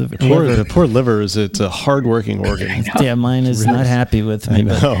in the liver. The poor liver it's a hard-working organ. Yeah, mine is not happy with me.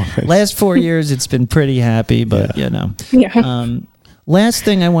 But last 4 years, it's been pretty happy, but last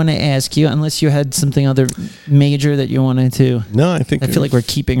thing I want to ask you, unless you had something other major that you wanted to. No, I feel like we're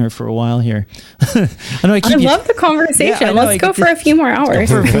keeping her for a while here. I love the conversation. Yeah, let's go for a few more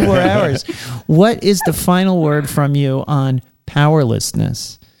hours. What is the final word from you on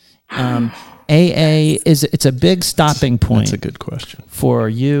powerlessness? AA it's a big stopping point. That's a good question. For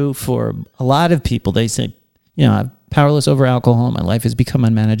you, for a lot of people. They say, I'm powerless over alcohol. My life has become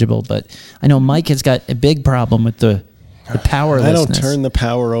unmanageable. But I know Mike has got a big problem with the powerlessness. I don't turn the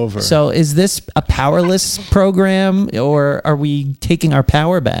power over. So is this a powerless program, or are we taking our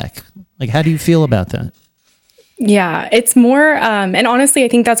power back? Like, how do you feel about that? Yeah, it's more, and honestly, I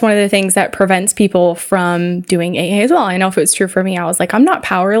think that's one of the things that prevents people from doing AA as well. I know if it was true for me, I was like, I'm not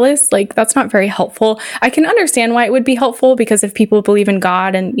powerless. Like, that's not very helpful. I can understand why it would be helpful, because if people believe in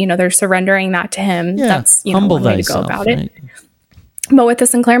God and, they're surrendering that to him, that's, one way to go about it. But with the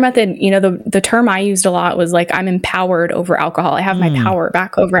Sinclair method, the term I used a lot was like, I'm empowered over alcohol. I have my power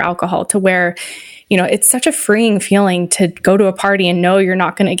back over alcohol, to where, it's such a freeing feeling to go to a party and know you're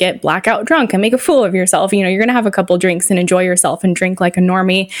not going to get blackout drunk and make a fool of yourself. You're going to have a couple drinks and enjoy yourself and drink like a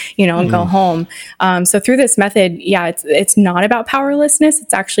normie, and go home. So through this method, it's not about powerlessness.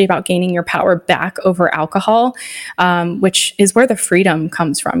 It's actually about gaining your power back over alcohol, which is where the freedom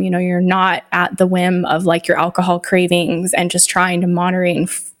comes from. You're not at the whim of like your alcohol cravings and just trying to moderate and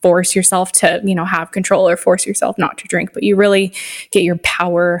force yourself to, have control, or force yourself not to drink, but you really get your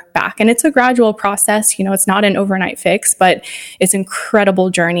power back. And it's a gradual process. It's not an overnight fix, but it's an incredible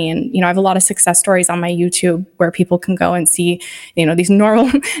journey. And, I have a lot of success stories on my YouTube where people can go and see, these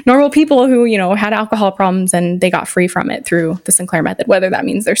normal people who, had alcohol problems and they got free from it through the Sinclair method, whether that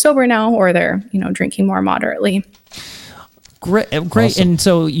means they're sober now or they're, drinking more moderately. Great. Awesome. And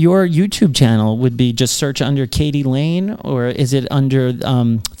so your YouTube channel would be just search under Katie Lane, or is it under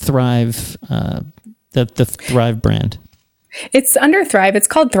Thrive, the Thrive brand? It's under Thrive. It's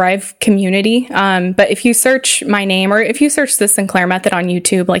called Thrive Community. But if you search my name, or if you search the Sinclair method on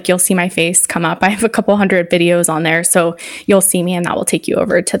YouTube, like, you'll see my face come up. I have a couple hundred videos on there, so you'll see me, and that will take you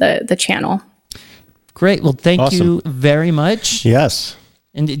over to the channel. Great. Well, thank you very much. Yes.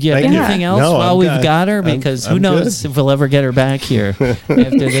 And do you have anything else while we've got her? Because who knows if we'll ever get her back here after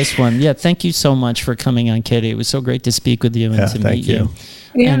this one. Yeah, thank you so much for coming on, Katie. It was so great to speak with you and to meet you.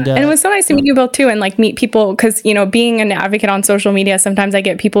 Yeah, and it was so nice to meet you both too, and like meet people, because being an advocate on social media, sometimes I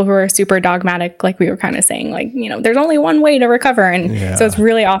get people who are super dogmatic, like we were kind of saying, like, there's only one way to recover, and so it's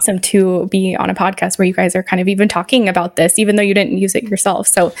really awesome to be on a podcast where you guys are kind of even talking about this, even though you didn't use it yourself.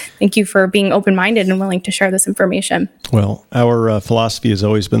 So thank you for being open-minded and willing to share this information. Well, our philosophy has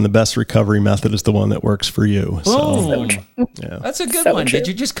always been the best recovery method is the one that works for you. So, that's a good one. True. Did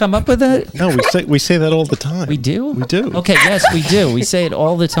you just come up with that? No, we say that all the time. We do? We do. Okay, yes, we do. We say it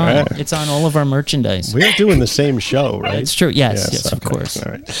all the time. Right. It's on all of our merchandise. We're doing the same show, right? It's true. Yes, of course.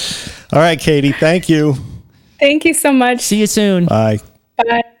 All right, Katie, thank you. Thank you so much. See you soon. Bye.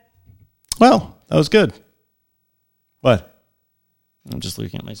 Bye. Well, that was good. What? I'm just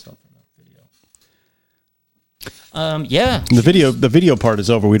looking at myself in that video. Yeah. The video part is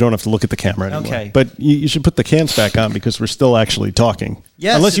over. We don't have to look at the camera anymore. Okay. But you should put the cans back on, because we're still actually talking.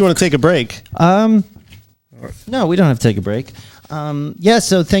 Yes. Unless you want to take a break. No, we don't have to take a break.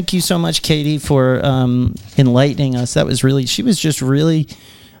 So thank you so much, Katie, for enlightening us. She was just really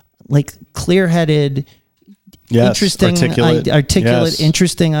like clear-headed, interesting, articulate,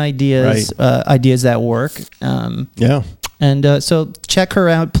 interesting ideas, ideas that work. And so check her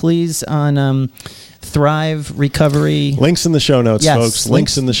out, please, on Thrive Recovery. Links in the show notes, folks.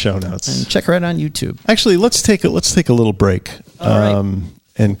 Links in the show notes. And check her out on YouTube. Actually, let's take a little break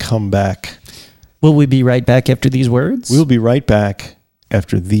and come back. Will we be right back after these words? We'll be right back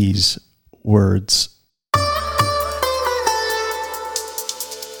after these words.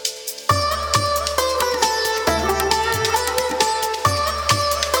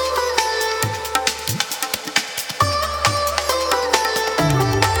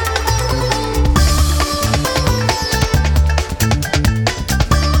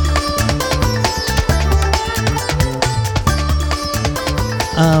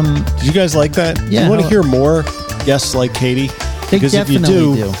 Did you guys like that? Yeah. You want to hear more guests like Katie? Because if you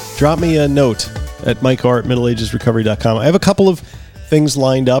do, drop me a note at mike@middleagesrecovery.com. I have a couple of things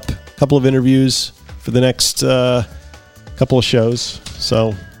lined up, a couple of interviews for the next couple of shows.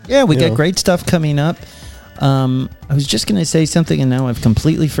 So yeah, we got great stuff coming up. I was just going to say something, and now I've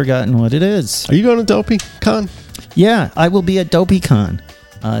completely forgotten what it is. Are you going to DopeyCon? Yeah, I will be at DopeyCon.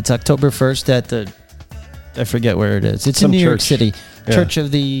 It's October 1st at I forget where it is. It's in New York City. Yeah. Church of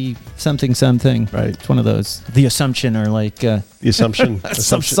the something. Right. It's one of those. The Assumption, or like... the Assumption.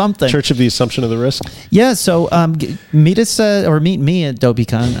 Something. Church of the Assumption of the Risk. Yeah, so meet us, or meet me at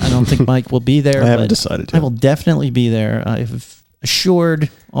DopeyCon. I don't think Mike will be there. I haven't decided yet. I will definitely be there. I've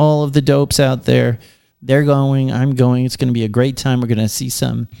assured all of the dopes out there. They're going. I'm going. It's going to be a great time. We're going to see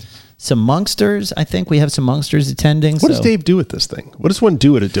some Monksters. I think we have some Monksters attending. What does Dave do at this thing? What does one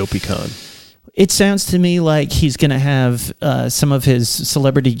do at a DopeyCon? It sounds to me like he's going to have some of his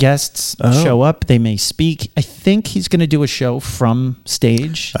celebrity guests show up. They may speak. I think he's going to do a show from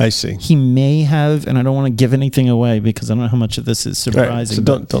stage. I see. He may have, and I don't want to give anything away because I don't know how much of this is surprising. Right, so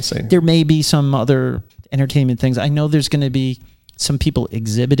don't say. There may be some other entertainment things. I know there's going to be some people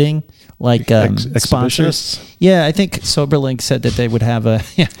exhibiting, like sponsors. Exhibitionists? Yeah, I think SoberLink said that they would have a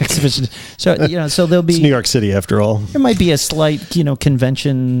exhibition. So so there'll be It's New York City after all. there might be a slight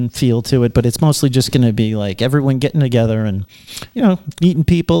convention feel to it, but it's mostly just going to be like everyone getting together and meeting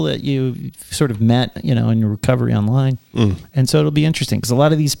people that you sort of met in your recovery online. And so it'll be interesting because a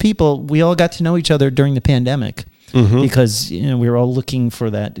lot of these people, we all got to know each other during the pandemic because we were all looking for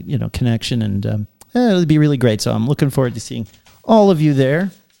that connection, and it'll be really great. So I'm looking forward to seeing all of you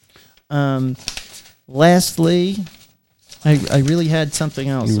there. Lastly, I really had something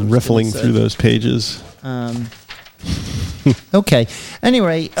else. You're riffling through those pages. Okay.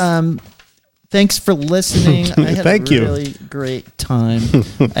 Anyway, thanks for listening. I had Thank a you. really great time.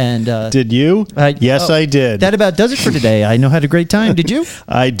 And Did you? Yes, I did. That about does it for today. I know had a great time. Did you?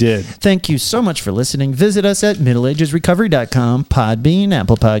 I did. Thank you so much for listening. Visit us at middleagesrecovery.com, Podbean,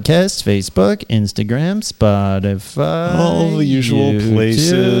 Apple Podcasts, Facebook, Instagram, Spotify, All the usual YouTube,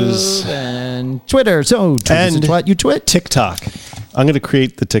 places. and Twitter. So, And what you twit. TikTok. I'm going to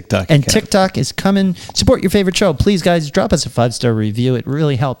create the TikTok And account. TikTok is coming. Support your favorite show. Please, guys, drop us a 5-star review. It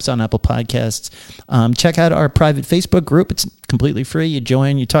really helps on Apple Podcasts. Check out our private Facebook group. It's completely free. You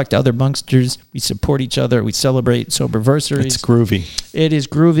join, you talk to other bunksters. We support each other. We celebrate Soberversaries. It's groovy. It is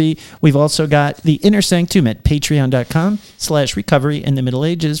groovy. We've also got the Inner Sanctum at patreon.com/recovery in the Middle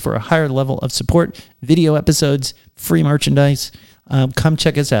Ages for a higher level of support, video episodes, free merchandise. Come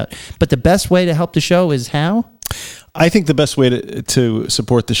check us out. But the best way to help the show is how? I think the best way to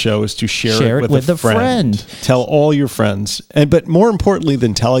support the show is to share it with a friend. Tell all your friends. But more importantly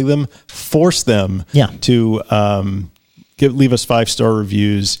than telling them, force them to leave us 5-star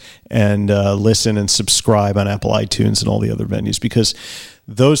reviews and listen and subscribe on Apple iTunes and all the other venues, because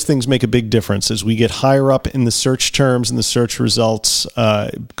those things make a big difference. As we get higher up in the search terms and the search results,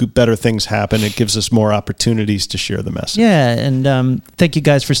 better things happen. It gives us more opportunities to share the message. Yeah, and thank you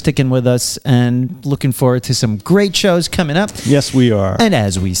guys for sticking with us, and looking forward to some great shows coming up. Yes, we are. And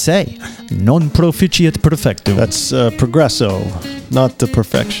as we say, non proficiat perfectum. That's progresso, not the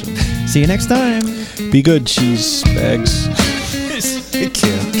perfection. See you next time. Be good, cheese bags.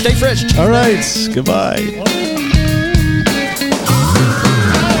 Stay fresh. All right, goodbye.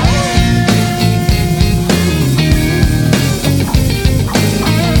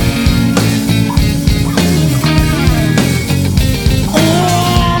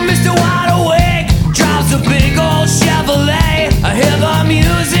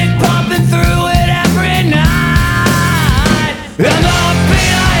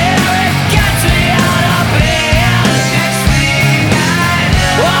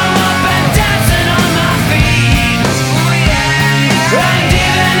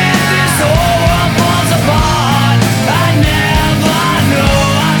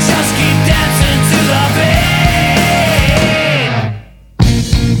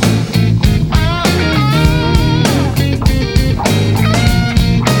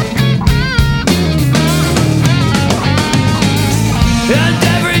 And